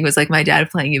commenting was like my dad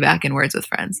playing you back in Words with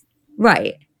Friends.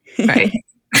 Right. Right.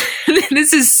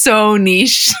 This is so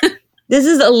niche. This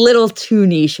is a little too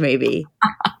niche, maybe.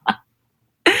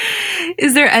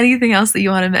 Is there anything else that you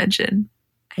want to mention?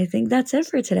 I think that's it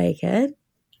for today, kid.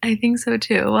 I think so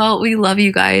too. Well, we love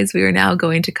you guys. We are now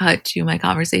going to cut to my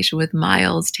conversation with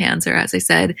Myles Tanzer, as I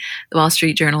said, the Wall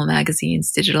Street Journal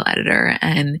magazine's digital editor,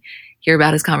 and hear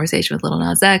about his conversation with Lil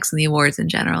Nas X and the awards in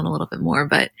general and a little bit more.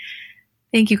 But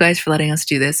thank you guys for letting us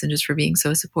do this and just for being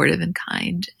so supportive and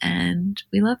kind. And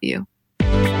we love you.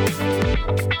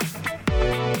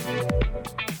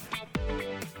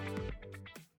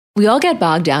 We all get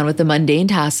bogged down with the mundane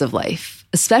tasks of life,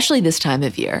 especially this time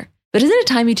of year. But isn't it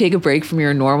time you take a break from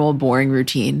your normal, boring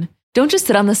routine? Don't just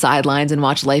sit on the sidelines and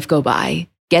watch life go by.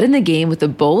 Get in the game with the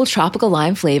bold tropical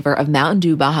lime flavor of Mountain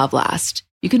Dew Baja Blast.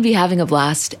 You can be having a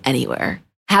blast anywhere.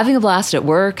 Having a blast at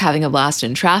work, having a blast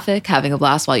in traffic, having a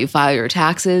blast while you file your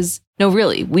taxes. No,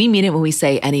 really, we mean it when we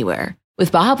say anywhere.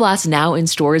 With Baja Blast now in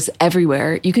stores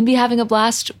everywhere, you can be having a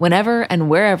blast whenever and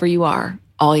wherever you are,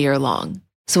 all year long.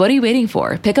 So what are you waiting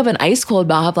for? Pick up an ice-cold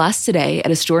Baja Blast today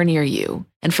at a store near you.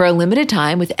 And for a limited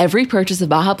time, with every purchase of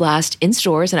Baja Blast in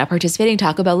stores and at participating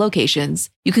Taco Bell locations,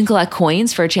 you can collect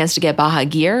coins for a chance to get Baja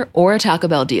gear or a Taco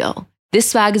Bell deal.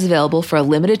 This swag is available for a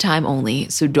limited time only,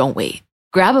 so don't wait.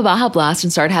 Grab a Baja Blast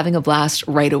and start having a blast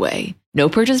right away. No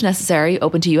purchase necessary,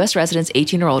 open to U.S. residents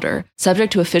 18 or older,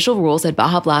 subject to official rules at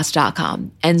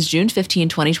BajaBlast.com. Ends June 15,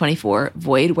 2024,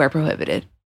 void where prohibited.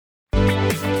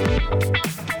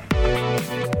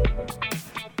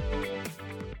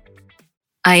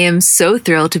 I am so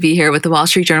thrilled to be here with the Wall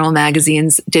Street Journal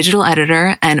magazine's digital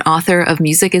editor and author of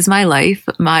Music Is My Life,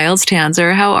 Myles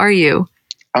Tanzer. How are you?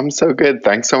 I'm so good.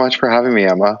 Thanks so much for having me,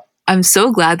 Emma. I'm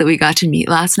so glad that we got to meet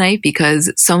last night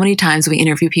because so many times we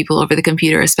interview people over the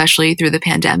computer, especially through the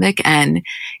pandemic, and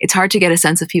it's hard to get a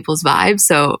sense of people's vibes.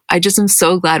 So I just am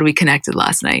so glad we connected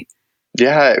last night.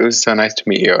 Yeah, it was so nice to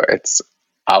meet you. It's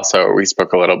also, we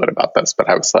spoke a little bit about this, but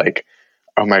I was like,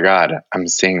 oh my God, I'm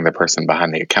seeing the person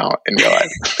behind the account in real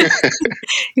life.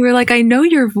 You were like, I know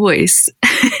your voice.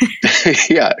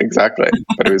 Yeah, exactly.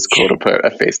 But it was cool to put a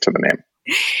face to the name.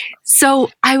 So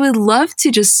I would love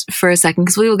to just for a second,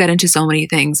 because we will get into so many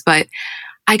things, but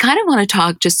I kind of want to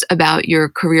talk just about your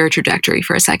career trajectory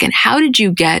for a second. How did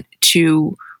you get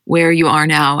to where you are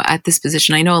now at this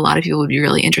position? I know a lot of people would be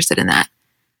really interested in that.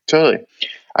 Totally.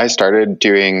 I started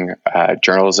doing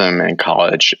journalism in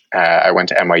college. I went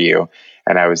to NYU.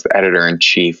 And I was the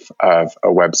editor-in-chief of a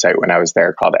website when I was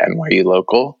there called NYU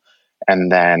Local.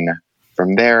 And then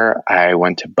from there, I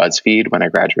went to BuzzFeed when I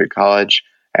graduated college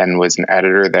and was an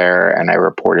editor there. And I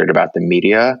reported about the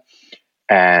media.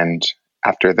 And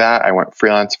after that, I went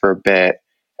freelance for a bit.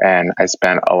 And I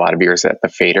spent a lot of years at The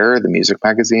Fader, the music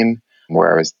magazine,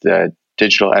 where I was the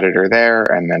digital editor there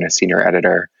and then a senior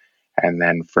editor. And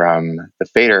then from The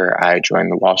Fader, I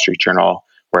joined the Wall Street Journal,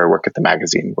 where I work at the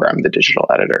magazine, where I'm the digital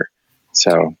editor.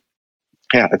 So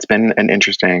yeah, it's been an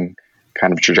interesting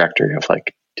kind of trajectory of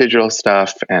like digital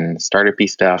stuff and startup-y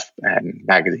stuff and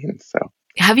magazines. So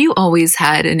have you always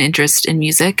had an interest in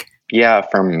music? Yeah,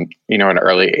 from, an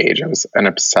early age. I was an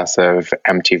obsessive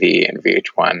MTV and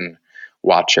VH1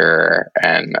 watcher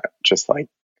and just like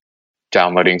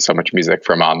downloading so much music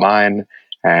from online.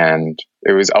 And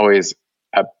it was always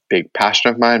a big passion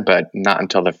of mine, but not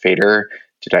until The Fader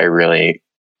did I really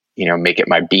make it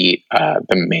my beat, the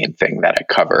main thing that I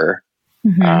cover.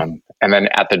 Mm-hmm. And then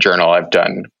at the Journal, I've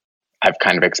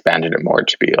kind of expanded it more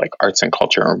to be like arts and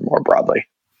culture more broadly.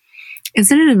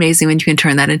 Isn't it amazing when you can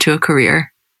turn that into a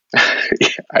career?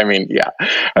 I mean, yeah,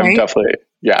 I'm definitely,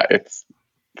 it's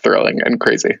thrilling and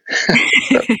crazy.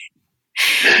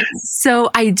 So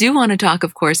I do want to talk,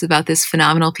 of course, about this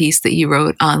phenomenal piece that you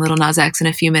wrote on Lil Nas X in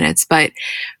a few minutes. But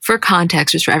for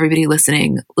context, just for everybody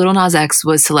listening, Lil Nas X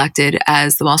was selected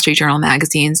as the Wall Street Journal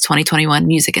magazine's 2021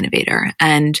 Music Innovator.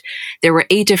 And there were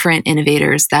 8 different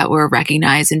innovators that were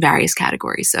recognized in various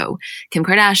categories. So Kim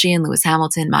Kardashian, Lewis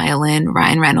Hamilton, Maya Lin,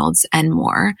 Ryan Reynolds, and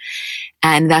more.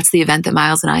 And that's the event that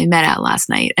Myles and I met at last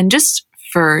night. And just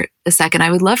for a second, I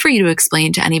would love for you to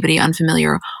explain to anybody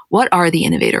unfamiliar, what are the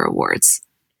Innovator Awards?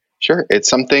 Sure. It's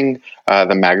something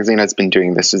the magazine has been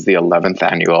doing. This is the 11th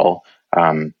annual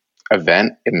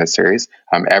event in the series.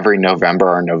 Every November,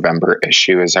 our November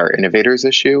issue is our Innovators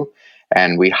issue,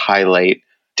 and we highlight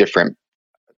different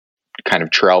kind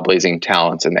of trailblazing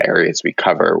talents in the areas we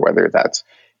cover, whether that's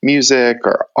music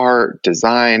or art,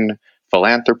 design,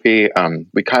 philanthropy.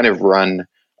 We kind of run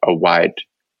a wide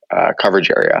coverage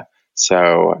area.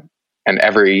 So, and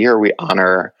every year we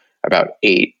honor about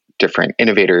 8 different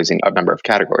innovators in a number of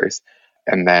categories.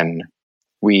 And then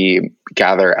we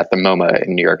gather at the MoMA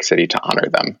in New York City to honor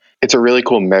them. It's a really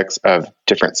cool mix of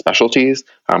different specialties,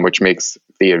 which makes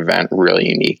the event really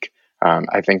unique.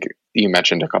 I think you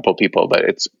mentioned a couple people, but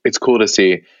it's cool to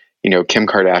see, Kim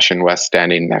Kardashian West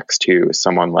standing next to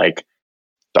someone like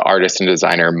the artist and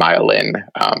designer Maya Lin,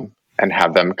 and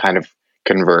have them kind of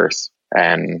converse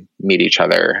and meet each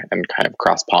other and kind of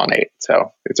cross-pollinate.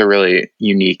 So it's a really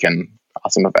unique and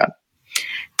awesome event.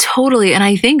 Totally. And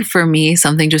I think for me,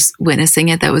 something just witnessing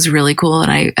it that was really cool,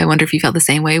 and I wonder if you felt the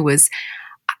same way, was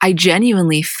I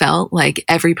genuinely felt like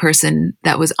every person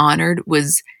that was honored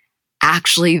was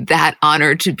actually that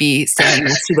honored to be standing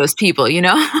next to those people,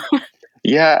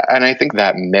 Yeah. And I think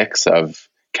that mix of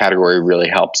category really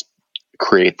helps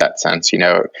create that sense,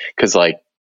 because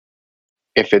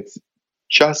if it's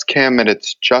just Kim and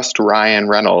it's just Ryan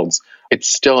Reynolds, it's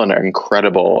still an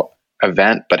incredible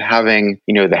event. But having,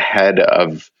 the head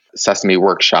of Sesame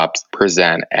Workshops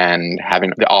present and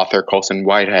having the author Colson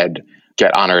Whitehead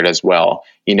get honored as well,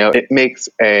 it makes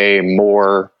a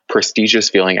more prestigious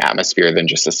feeling atmosphere than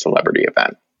just a celebrity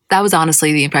event. That was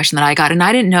honestly the impression that I got. And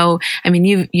I didn't know,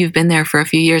 you've been there for a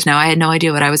few years now. I had no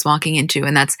idea what I was walking into.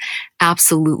 And that's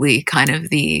absolutely kind of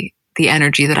the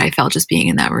energy that I felt just being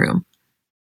in that room.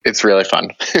 It's really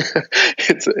fun.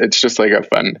 It's just like a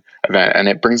fun event, and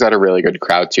it brings out a really good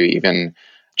crowd too. Even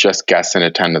just guests in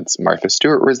attendance. Martha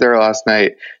Stewart was there last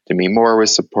night. Demi Moore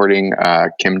was supporting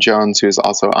Kim Jones, who is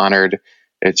also honored.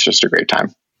 It's just a great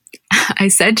time. I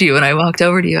said to you when I walked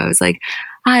over to you, I was like,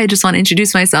 I just want to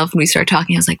introduce myself. And we started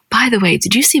talking. I was like, by the way,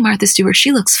 did you see Martha Stewart?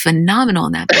 She looks phenomenal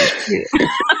in that page too.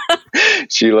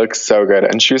 She looks so good,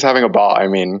 and she was having a ball.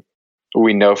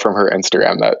 We know from her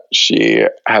Instagram that she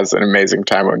has an amazing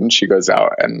time when she goes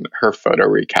out, and her photo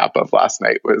recap of last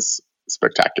night was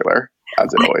spectacular,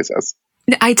 as it always is.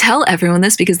 I tell everyone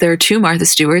this because there are 2 Martha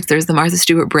Stewarts. There's the Martha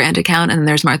Stewart brand account, and then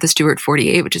there's Martha Stewart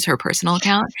 48, which is her personal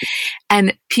account.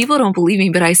 And people don't believe me,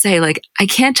 but I say, I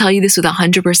can't tell you this with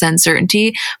 100%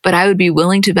 certainty, but I would be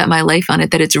willing to bet my life on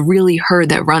it that it's really her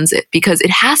that runs it, because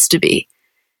it has to be.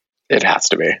 It has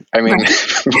to be. Right.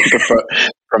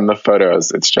 From the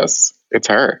photos, it's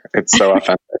her. It's so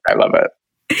authentic. I love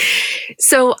it.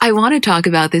 So I want to talk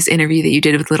about this interview that you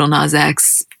did with Lil Nas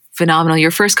X. Phenomenal.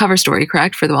 Your first cover story,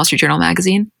 correct? For the Wall Street Journal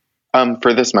magazine?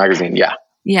 For this magazine, yeah.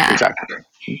 Yeah. Exactly.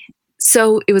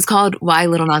 So it was called Why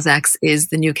Lil Nas X is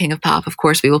the New King of Pop. Of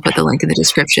course, we will put the link in the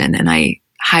description, and I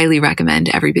highly recommend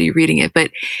everybody reading it.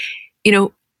 But,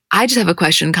 I just have a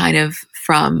question kind of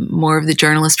from more of the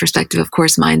journalist perspective. Of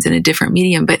course, mine's in a different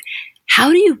medium, but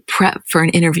how do you prep for an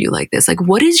interview like this?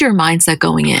 What is your mindset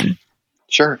going in?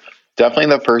 Sure.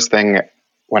 Definitely the first thing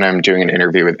when I'm doing an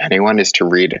interview with anyone is to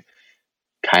read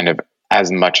kind of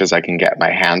as much as I can get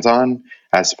my hands on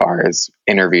as far as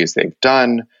interviews they've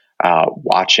done,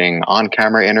 watching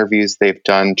on-camera interviews they've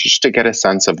done, just to get a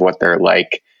sense of what they're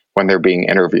like when they're being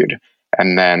interviewed.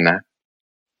 And then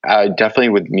definitely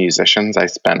with musicians, I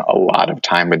spent a lot of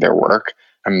time with their work,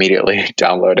 immediately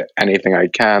download anything I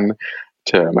can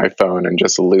to my phone and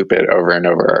just loop it over and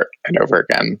over and over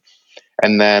again.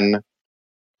 And then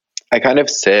I kind of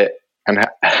sit and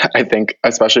I think,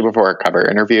 especially before a cover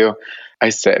interview, I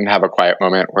sit and have a quiet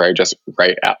moment where I just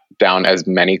write down as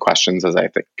many questions as I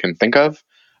can think of.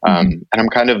 And I'm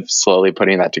kind of slowly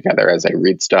putting that together as I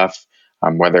read stuff,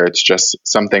 whether it's just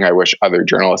something I wish other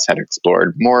journalists had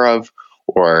explored more of,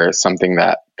 or something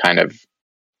that kind of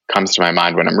comes to my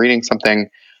mind when I'm reading something,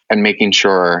 and making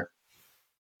sure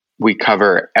we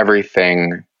cover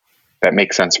everything that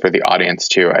makes sense for the audience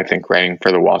too. I think writing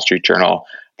for the Wall Street Journal,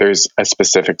 there's a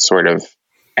specific sort of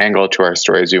angle to our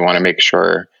stories. We want to make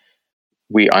sure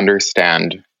we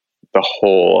understand the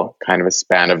whole kind of a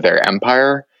span of their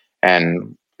empire,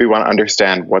 and We want to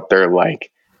understand what they're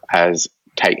like as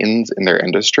titans in their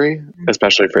industry,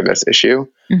 especially for this issue.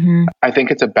 Mm-hmm. I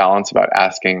think it's a balance about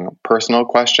asking personal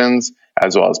questions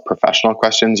as well as professional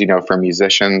questions. You know, for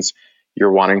musicians,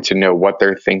 you're wanting to know what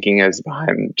their thinking is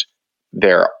behind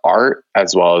their art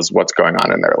as well as what's going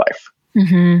on in their life.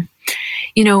 Mm-hmm.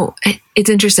 You know, it's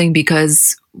interesting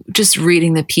because just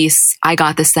reading the piece, I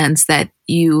got the sense that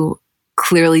you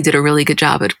clearly did a really good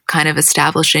job at kind of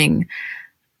establishing,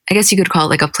 I guess you could call it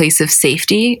like a place of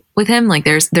safety with him. Like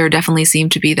there definitely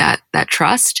seemed to be that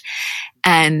trust.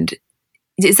 And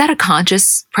is that a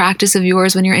conscious practice of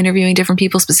yours when you're interviewing different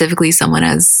people, specifically someone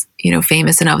as, you know,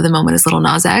 famous and of the moment as Lil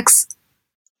Nas X?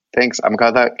 Thanks. I'm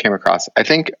glad that came across. I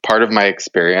think part of my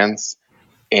experience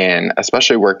in,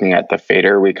 especially working at the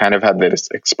Fader, we kind of had this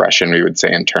expression we would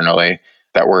say internally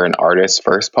that we're an artist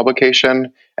first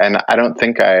publication. And I don't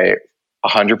think I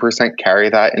 100% carry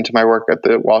that into my work at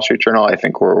the Wall Street Journal. I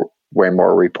think we're way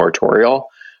more reportorial,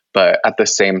 but at the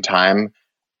same time,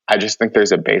 I just think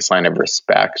there's a baseline of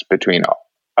respect between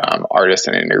artist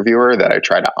and interviewer that I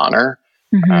try to honor.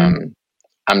 Mm-hmm.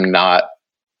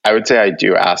 I would say I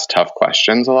do ask tough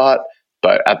questions a lot,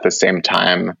 but at the same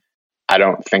time, I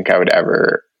don't think I would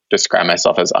ever describe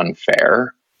myself as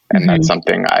unfair. And that's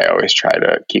something I always try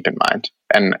to keep in mind.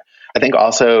 And I think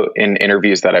also in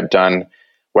interviews that I've done,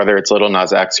 whether it's Lil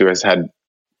Nas X, who has had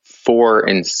 4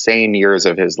 insane years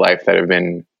of his life that have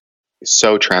been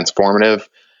so transformative,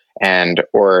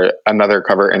 or another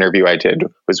cover interview I did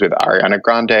was with Ariana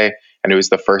Grande, and it was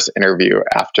the first interview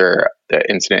after the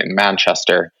incident in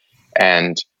Manchester.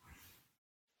 And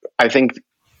I think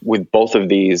with both of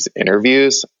these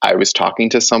interviews, I was talking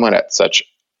to someone at such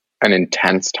an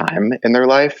intense time in their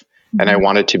life, and I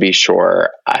wanted to be sure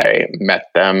I met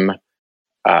them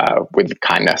with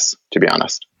kindness, to be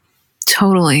honest.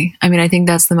 Totally. I mean, I think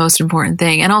that's the most important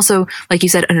thing. And also, like you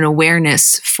said, an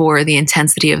awareness for the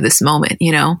intensity of this moment,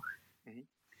 you know?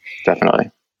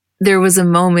 Definitely. There was a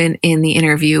moment in the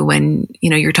interview when, you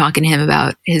know, you're talking to him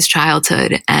about his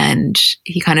childhood and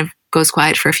he kind of goes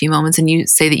quiet for a few moments and you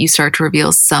say that you start to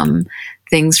reveal some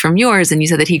things from yours. And you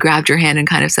said that he grabbed your hand and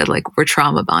kind of said, like, we're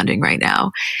trauma bonding right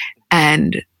now.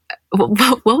 And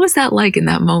what was that like in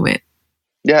that moment?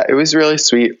 Yeah, it was really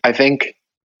sweet. I think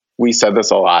we said this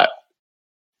a lot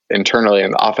internally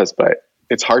in the office, but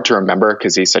it's hard to remember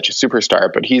because he's such a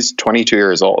superstar, but he's 22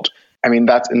 years old. I mean,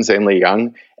 that's insanely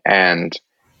young. And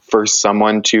for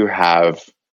someone to have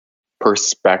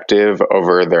perspective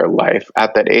over their life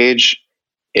at that age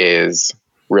is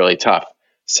really tough.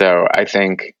 So I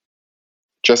think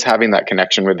just having that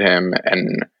connection with him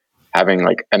and having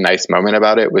like a nice moment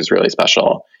about it was really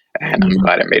special. And I'm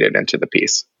glad it made it into the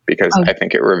piece because I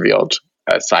think it revealed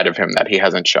a side of him that he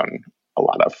hasn't shown a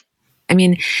lot of. I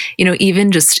mean, you know,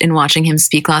 even just in watching him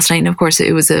speak last night, and of course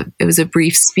it was a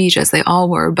brief speech as they all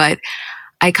were, but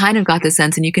I kind of got the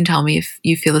sense, and you can tell me if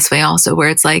you feel this way also, where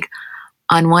it's like,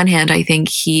 on one hand, I think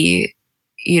he,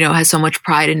 you know, has so much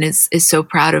pride and is so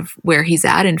proud of where he's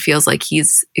at and feels like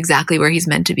he's exactly where he's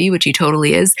meant to be, which he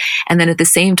totally is. And then at the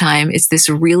same time, it's this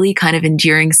really kind of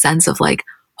endearing sense of like,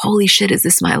 holy shit, is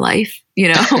this my life?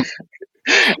 You know?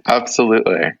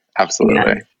 Absolutely.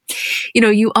 Yeah. You know,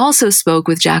 you also spoke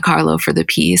with Jack Harlow for the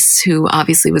piece, who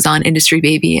obviously was on Industry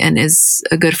Baby and is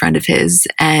a good friend of his.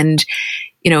 And,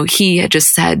 you know, he had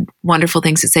just said wonderful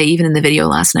things to say, even in the video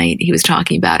last night, he was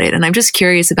talking about it. And I'm just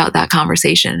curious about that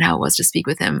conversation and how it was to speak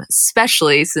with him,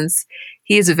 especially since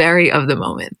he is very of the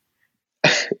moment.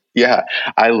 Yeah,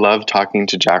 I love talking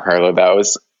to Jack Harlow. That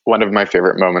was one of my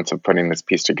favorite moments of putting this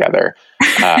piece together.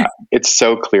 It's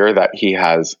so clear that he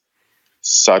has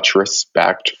such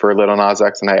respect for Lil Nas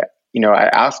X. And I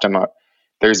asked him,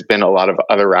 there's been a lot of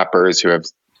other rappers who have,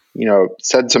 you know,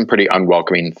 said some pretty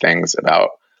unwelcoming things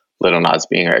about Lil Nas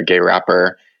being a gay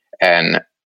rapper. And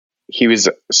he was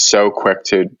so quick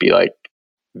to be like,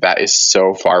 that is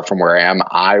so far from where I am.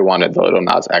 I wanted the Lil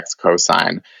Nas X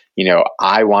cosign. You know,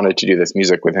 I wanted to do this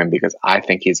music with him because I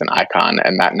think he's an icon.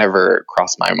 And that never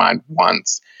crossed my mind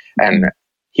once. And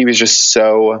he was just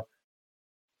so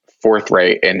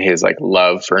forthright in his like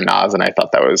love for Nas, and I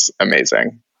thought that was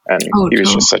amazing. And he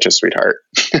was just such a sweetheart.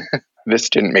 This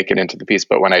didn't make it into the piece,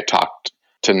 but when I talked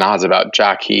to Nas about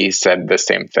Jack, he said the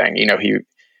same thing. You know,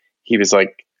 he was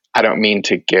like, I don't mean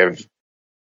to give,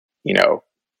 you know,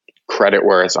 credit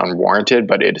where it's unwarranted,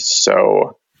 but it's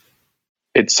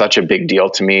such a big deal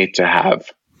to me to have,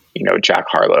 you know, Jack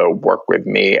Harlow work with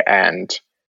me and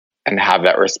have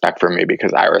that respect for me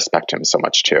because I respect him so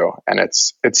much too. And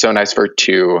it's so nice for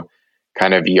two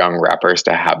kind of young rappers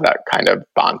to have that kind of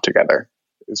bond together.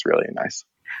 It's really nice.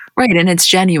 Right. And it's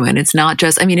genuine. It's not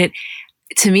just, I mean,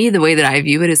 to me, the way that I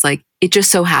view it is like, it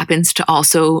just so happens to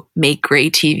also make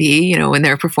great TV, you know, when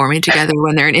they're performing together,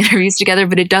 when they're in interviews together,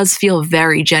 but it does feel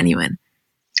very genuine.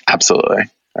 Absolutely.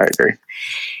 I agree.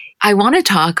 I want to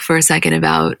talk for a second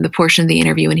about the portion of the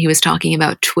interview when he was talking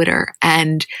about Twitter.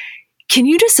 And can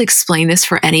you just explain this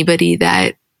for anybody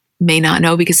that may not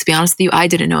know? Because to be honest with you, I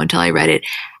didn't know until I read it,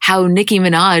 how Nicki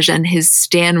Minaj and his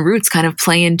Stan roots kind of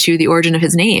play into the origin of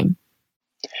his name.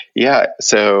 Yeah.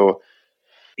 So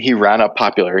he ran a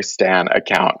popular Stan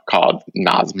account called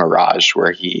Nas Mirage,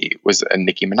 where he was a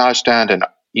Nicki Minaj stan and,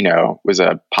 you know, was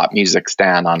a pop music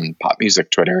stan on pop music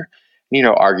Twitter, you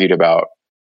know, argued about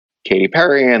Katy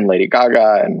Perry and Lady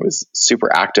Gaga and was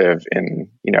super active in,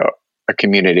 you know, a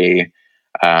community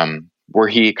where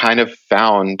he kind of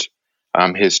found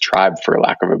his tribe, for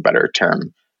lack of a better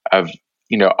term, of,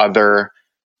 you know, other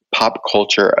pop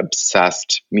culture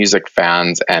obsessed music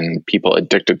fans and people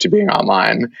addicted to being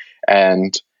online.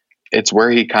 And it's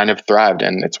where he kind of thrived,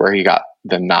 and it's where he got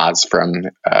the Nas from,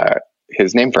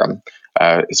 his name from,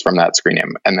 is from that screen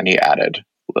name. And then he added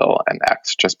Lil and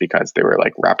X just because they were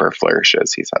like rapper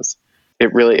flourishes, he says.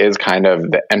 It really is kind of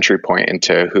the entry point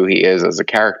into who he is as a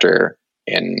character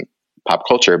in pop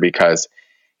culture, because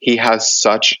he has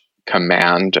such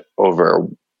command over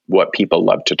what people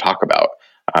love to talk about.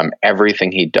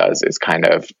 Everything he does is kind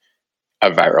of a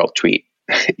viral tweet,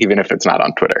 even if it's not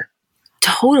on Twitter.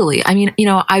 Totally. I mean, you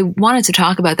know, I wanted to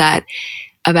talk about that,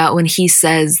 about when he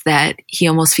says that he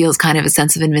almost feels kind of a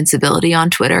sense of invincibility on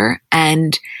Twitter.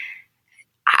 And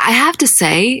I have to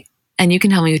say, and you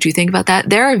can tell me what you think about that,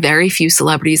 there are very few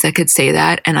celebrities that could say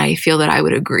that, and I feel that I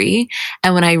would agree.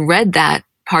 And when I read that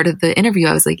part of the interview,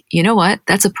 I was like, you know what?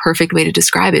 That's a perfect way to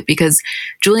describe it, because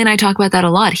Julie and I talk about that a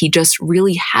lot. He just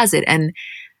really has it. And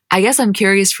I guess I'm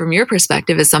curious from your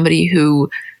perspective as somebody who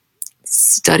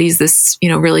studies this, you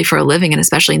know, really for a living, and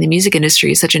especially in the music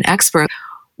industry, is such an expert.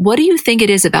 What do you think it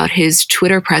is about his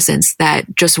Twitter presence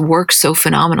that just works so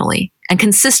phenomenally and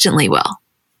consistently well?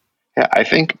 Yeah, I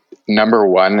think number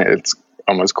one, it's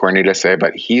almost corny to say,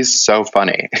 but he's so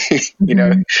funny. you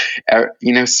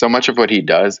know, so much of what he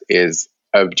does is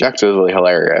objectively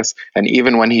hilarious. And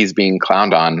even when he's being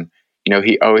clowned on, you know,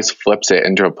 he always flips it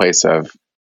into a place of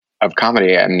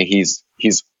comedy. And he's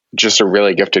just a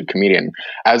really gifted comedian,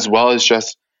 as well as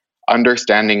just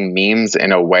understanding memes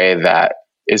in a way that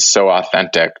is so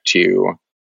authentic to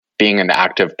being an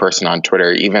active person on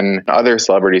Twitter. Even other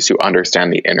celebrities who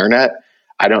understand the internet,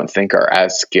 I don't think are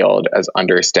as skilled as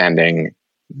understanding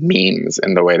memes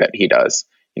in the way that he does.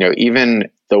 You know, even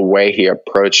the way he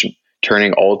approached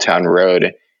turning Old Town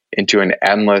Road into an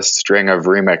endless string of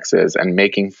remixes and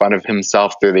making fun of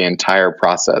himself through the entire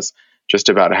process, just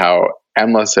about how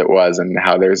endless it was and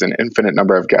how there's an infinite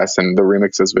number of guests and the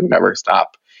remixes would never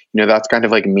stop. You know, that's kind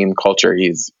of like meme culture.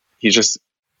 He's just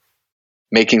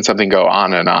making something go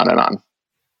on and on and on.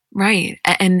 Right.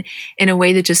 And in a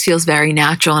way that just feels very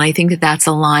natural. And I think that that's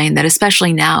a line that,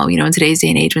 especially now, you know, in today's day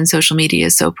and age when social media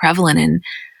is so prevalent and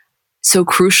so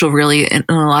crucial really in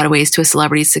a lot of ways to a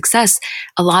celebrity's success,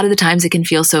 a lot of the times it can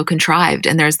feel so contrived.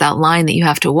 And there's that line that you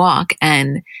have to walk.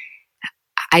 And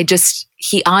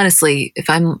he honestly, if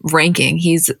I'm ranking,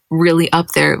 he's really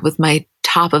up there with my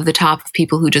top of the top of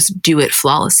people who just do it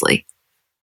flawlessly.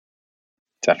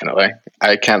 Definitely.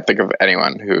 I can't think of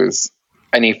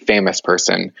any famous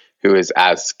person who is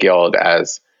as skilled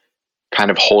as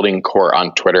kind of holding court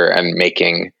on Twitter and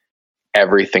making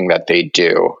everything that they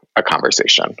do a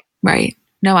conversation. Right.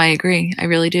 No, I agree. I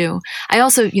really do. I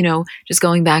also, you know, just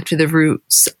going back to the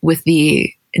roots with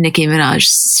the Nicki Minaj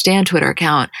Stan Twitter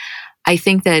account, I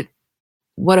think that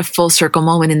what a full circle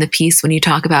moment in the piece when you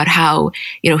talk about how,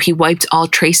 you know, he wiped all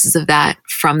traces of that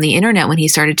from the internet when he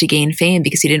started to gain fame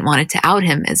because he didn't want it to out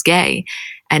him as gay.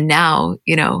 And now,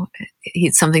 you know,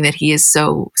 it's something that he is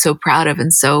so proud of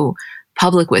and so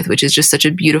public with, which is just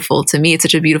to me, it's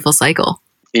such a beautiful cycle.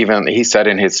 Even he said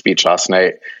in his speech last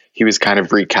night, he was kind of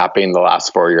recapping the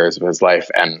last 4 years of his life,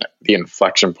 and the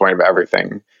inflection point of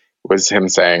everything was him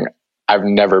saying, "I've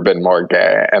never been more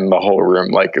gay," and the whole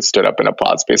room like stood up in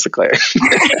applause, basically.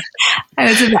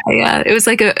 It was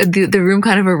like the room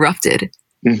kind of erupted.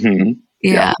 Mm-hmm.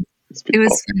 Yeah. It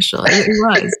was special. It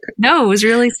was. No, it was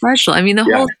really special. I mean, the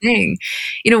whole thing.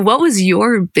 You know, what was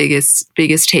your biggest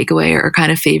takeaway or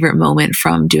kind of favorite moment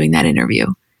from doing that interview?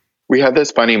 We had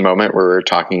this funny moment where we were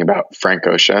talking about Frank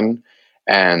Ocean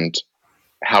and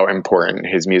how important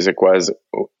his music was.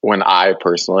 When I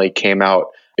personally came out,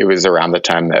 it was around the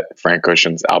time that Frank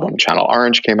Ocean's album Channel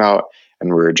Orange came out, and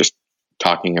we were just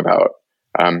talking about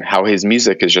how his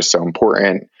music is just so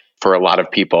important for a lot of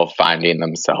people finding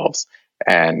themselves.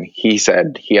 And he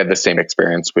said he had the same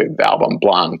experience with the album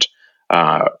Blonde,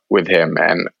 with him.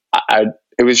 And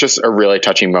it was just a really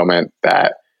touching moment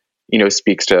that,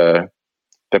 speaks to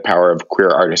the power of queer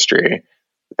artistry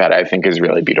that I think is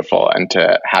really beautiful. And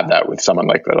to have that with someone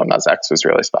like Lil Nas X was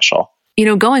really special.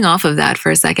 Going off of that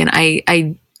for a second,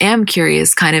 I am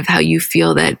curious kind of how you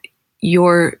feel that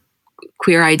your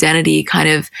queer identity kind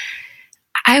of,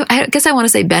 I guess I want to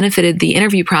say, benefited the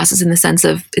interview process in the sense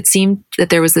of it seemed that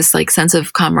there was this like sense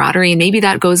of camaraderie, and maybe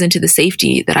that goes into the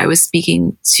safety that I was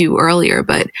speaking to earlier,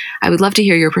 but I would love to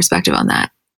hear your perspective on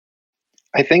that.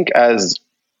 I think as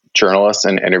journalists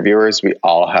and interviewers, we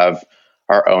all have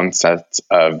our own sets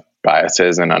of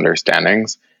biases and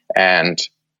understandings. And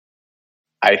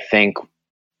I think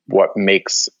what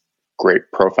makes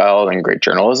great profile and great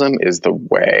journalism is the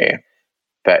way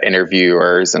that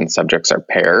interviewers and subjects are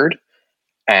paired.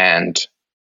 And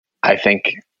I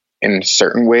think in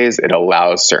certain ways, it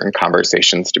allows certain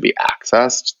conversations to be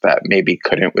accessed that maybe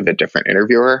couldn't with a different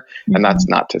interviewer. Mm-hmm. And that's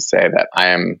not to say that I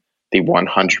am the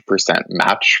 100%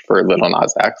 match for Lil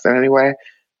Nas X in any way.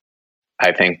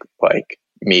 I think like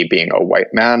me being a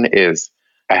white man is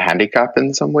a handicap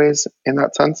in some ways in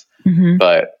that sense. Mm-hmm.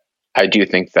 But I do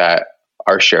think that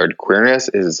our shared queerness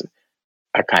is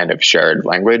a kind of shared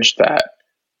language that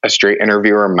a straight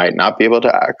interviewer might not be able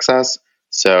to access.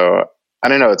 So I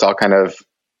don't know, it's all kind of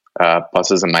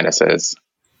pluses and minuses.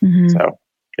 Mm-hmm. So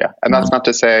yeah. And that's not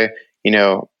to say,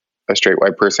 a straight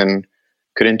white person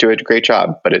couldn't do a great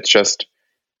job, but it's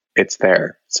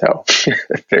there. So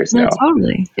there's no.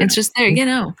 Totally. It's just there,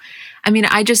 I mean,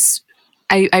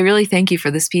 I really thank you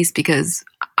for this piece because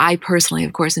I personally,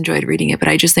 of course, enjoyed reading it, but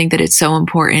I just think that it's so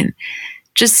important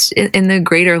just in the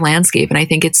greater landscape. And I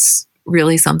think it's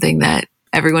really something that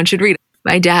everyone should read.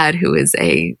 My dad, who is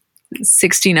a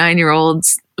 69-year-old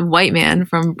white man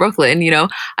from Brooklyn,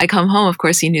 I come home, of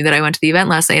course, he knew that I went to the event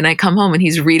last night, and I come home and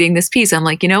he's reading this piece. I'm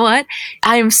like, you know what?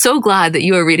 I am so glad that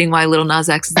you are reading Why Lil Nas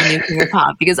X is the New King of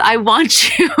Pop, because I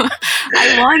want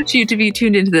you to be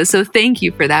tuned into this. So thank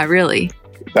you for that, really.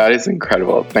 That is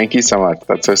incredible. Thank you so much.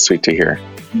 That's so sweet to hear.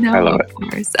 No, I love it. Of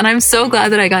course. And I'm so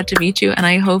glad that I got to meet you, and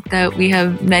I hope that we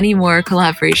have many more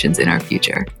collaborations in our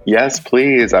future. Yes,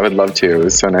 please. I would love to. It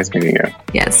was so nice meeting you.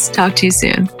 Yes. Talk to you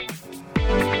soon.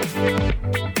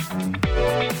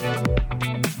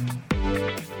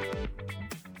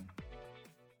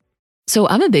 So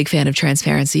I'm a big fan of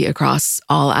transparency across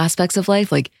all aspects of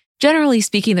life. Like, generally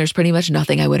speaking, there's pretty much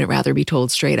nothing I wouldn't rather be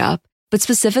told straight up. But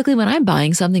specifically when I'm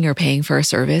buying something or paying for a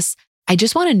service, I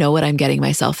just want to know what I'm getting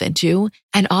myself into.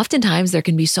 And oftentimes there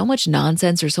can be so much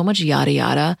nonsense or so much yada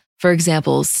yada. For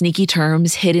example, sneaky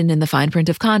terms hidden in the fine print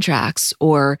of contracts,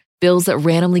 or bills that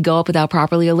randomly go up without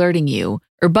properly alerting you,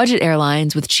 or budget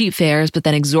airlines with cheap fares but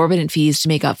then exorbitant fees to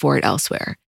make up for it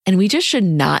elsewhere. And we just should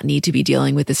not need to be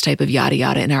dealing with this type of yada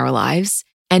yada in our lives.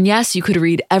 And yes, you could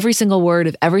read every single word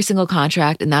of every single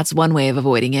contract, and that's one way of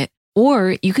avoiding it.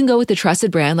 Or you can go with a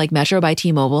trusted brand like Metro by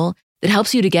T-Mobile that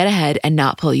helps you to get ahead and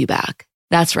not pull you back.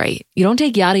 That's right. You don't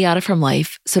take yada yada from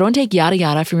life, so don't take yada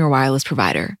yada from your wireless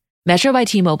provider. Metro by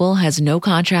T-Mobile has no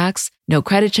contracts, no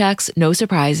credit checks, no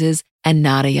surprises, and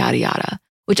nada yada yada,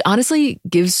 which honestly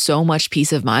gives so much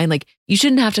peace of mind. Like, you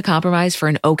shouldn't have to compromise for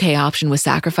an okay option with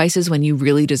sacrifices when you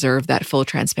really deserve that full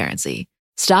transparency.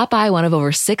 Stop by one of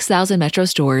over 6,000 Metro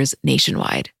stores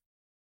nationwide.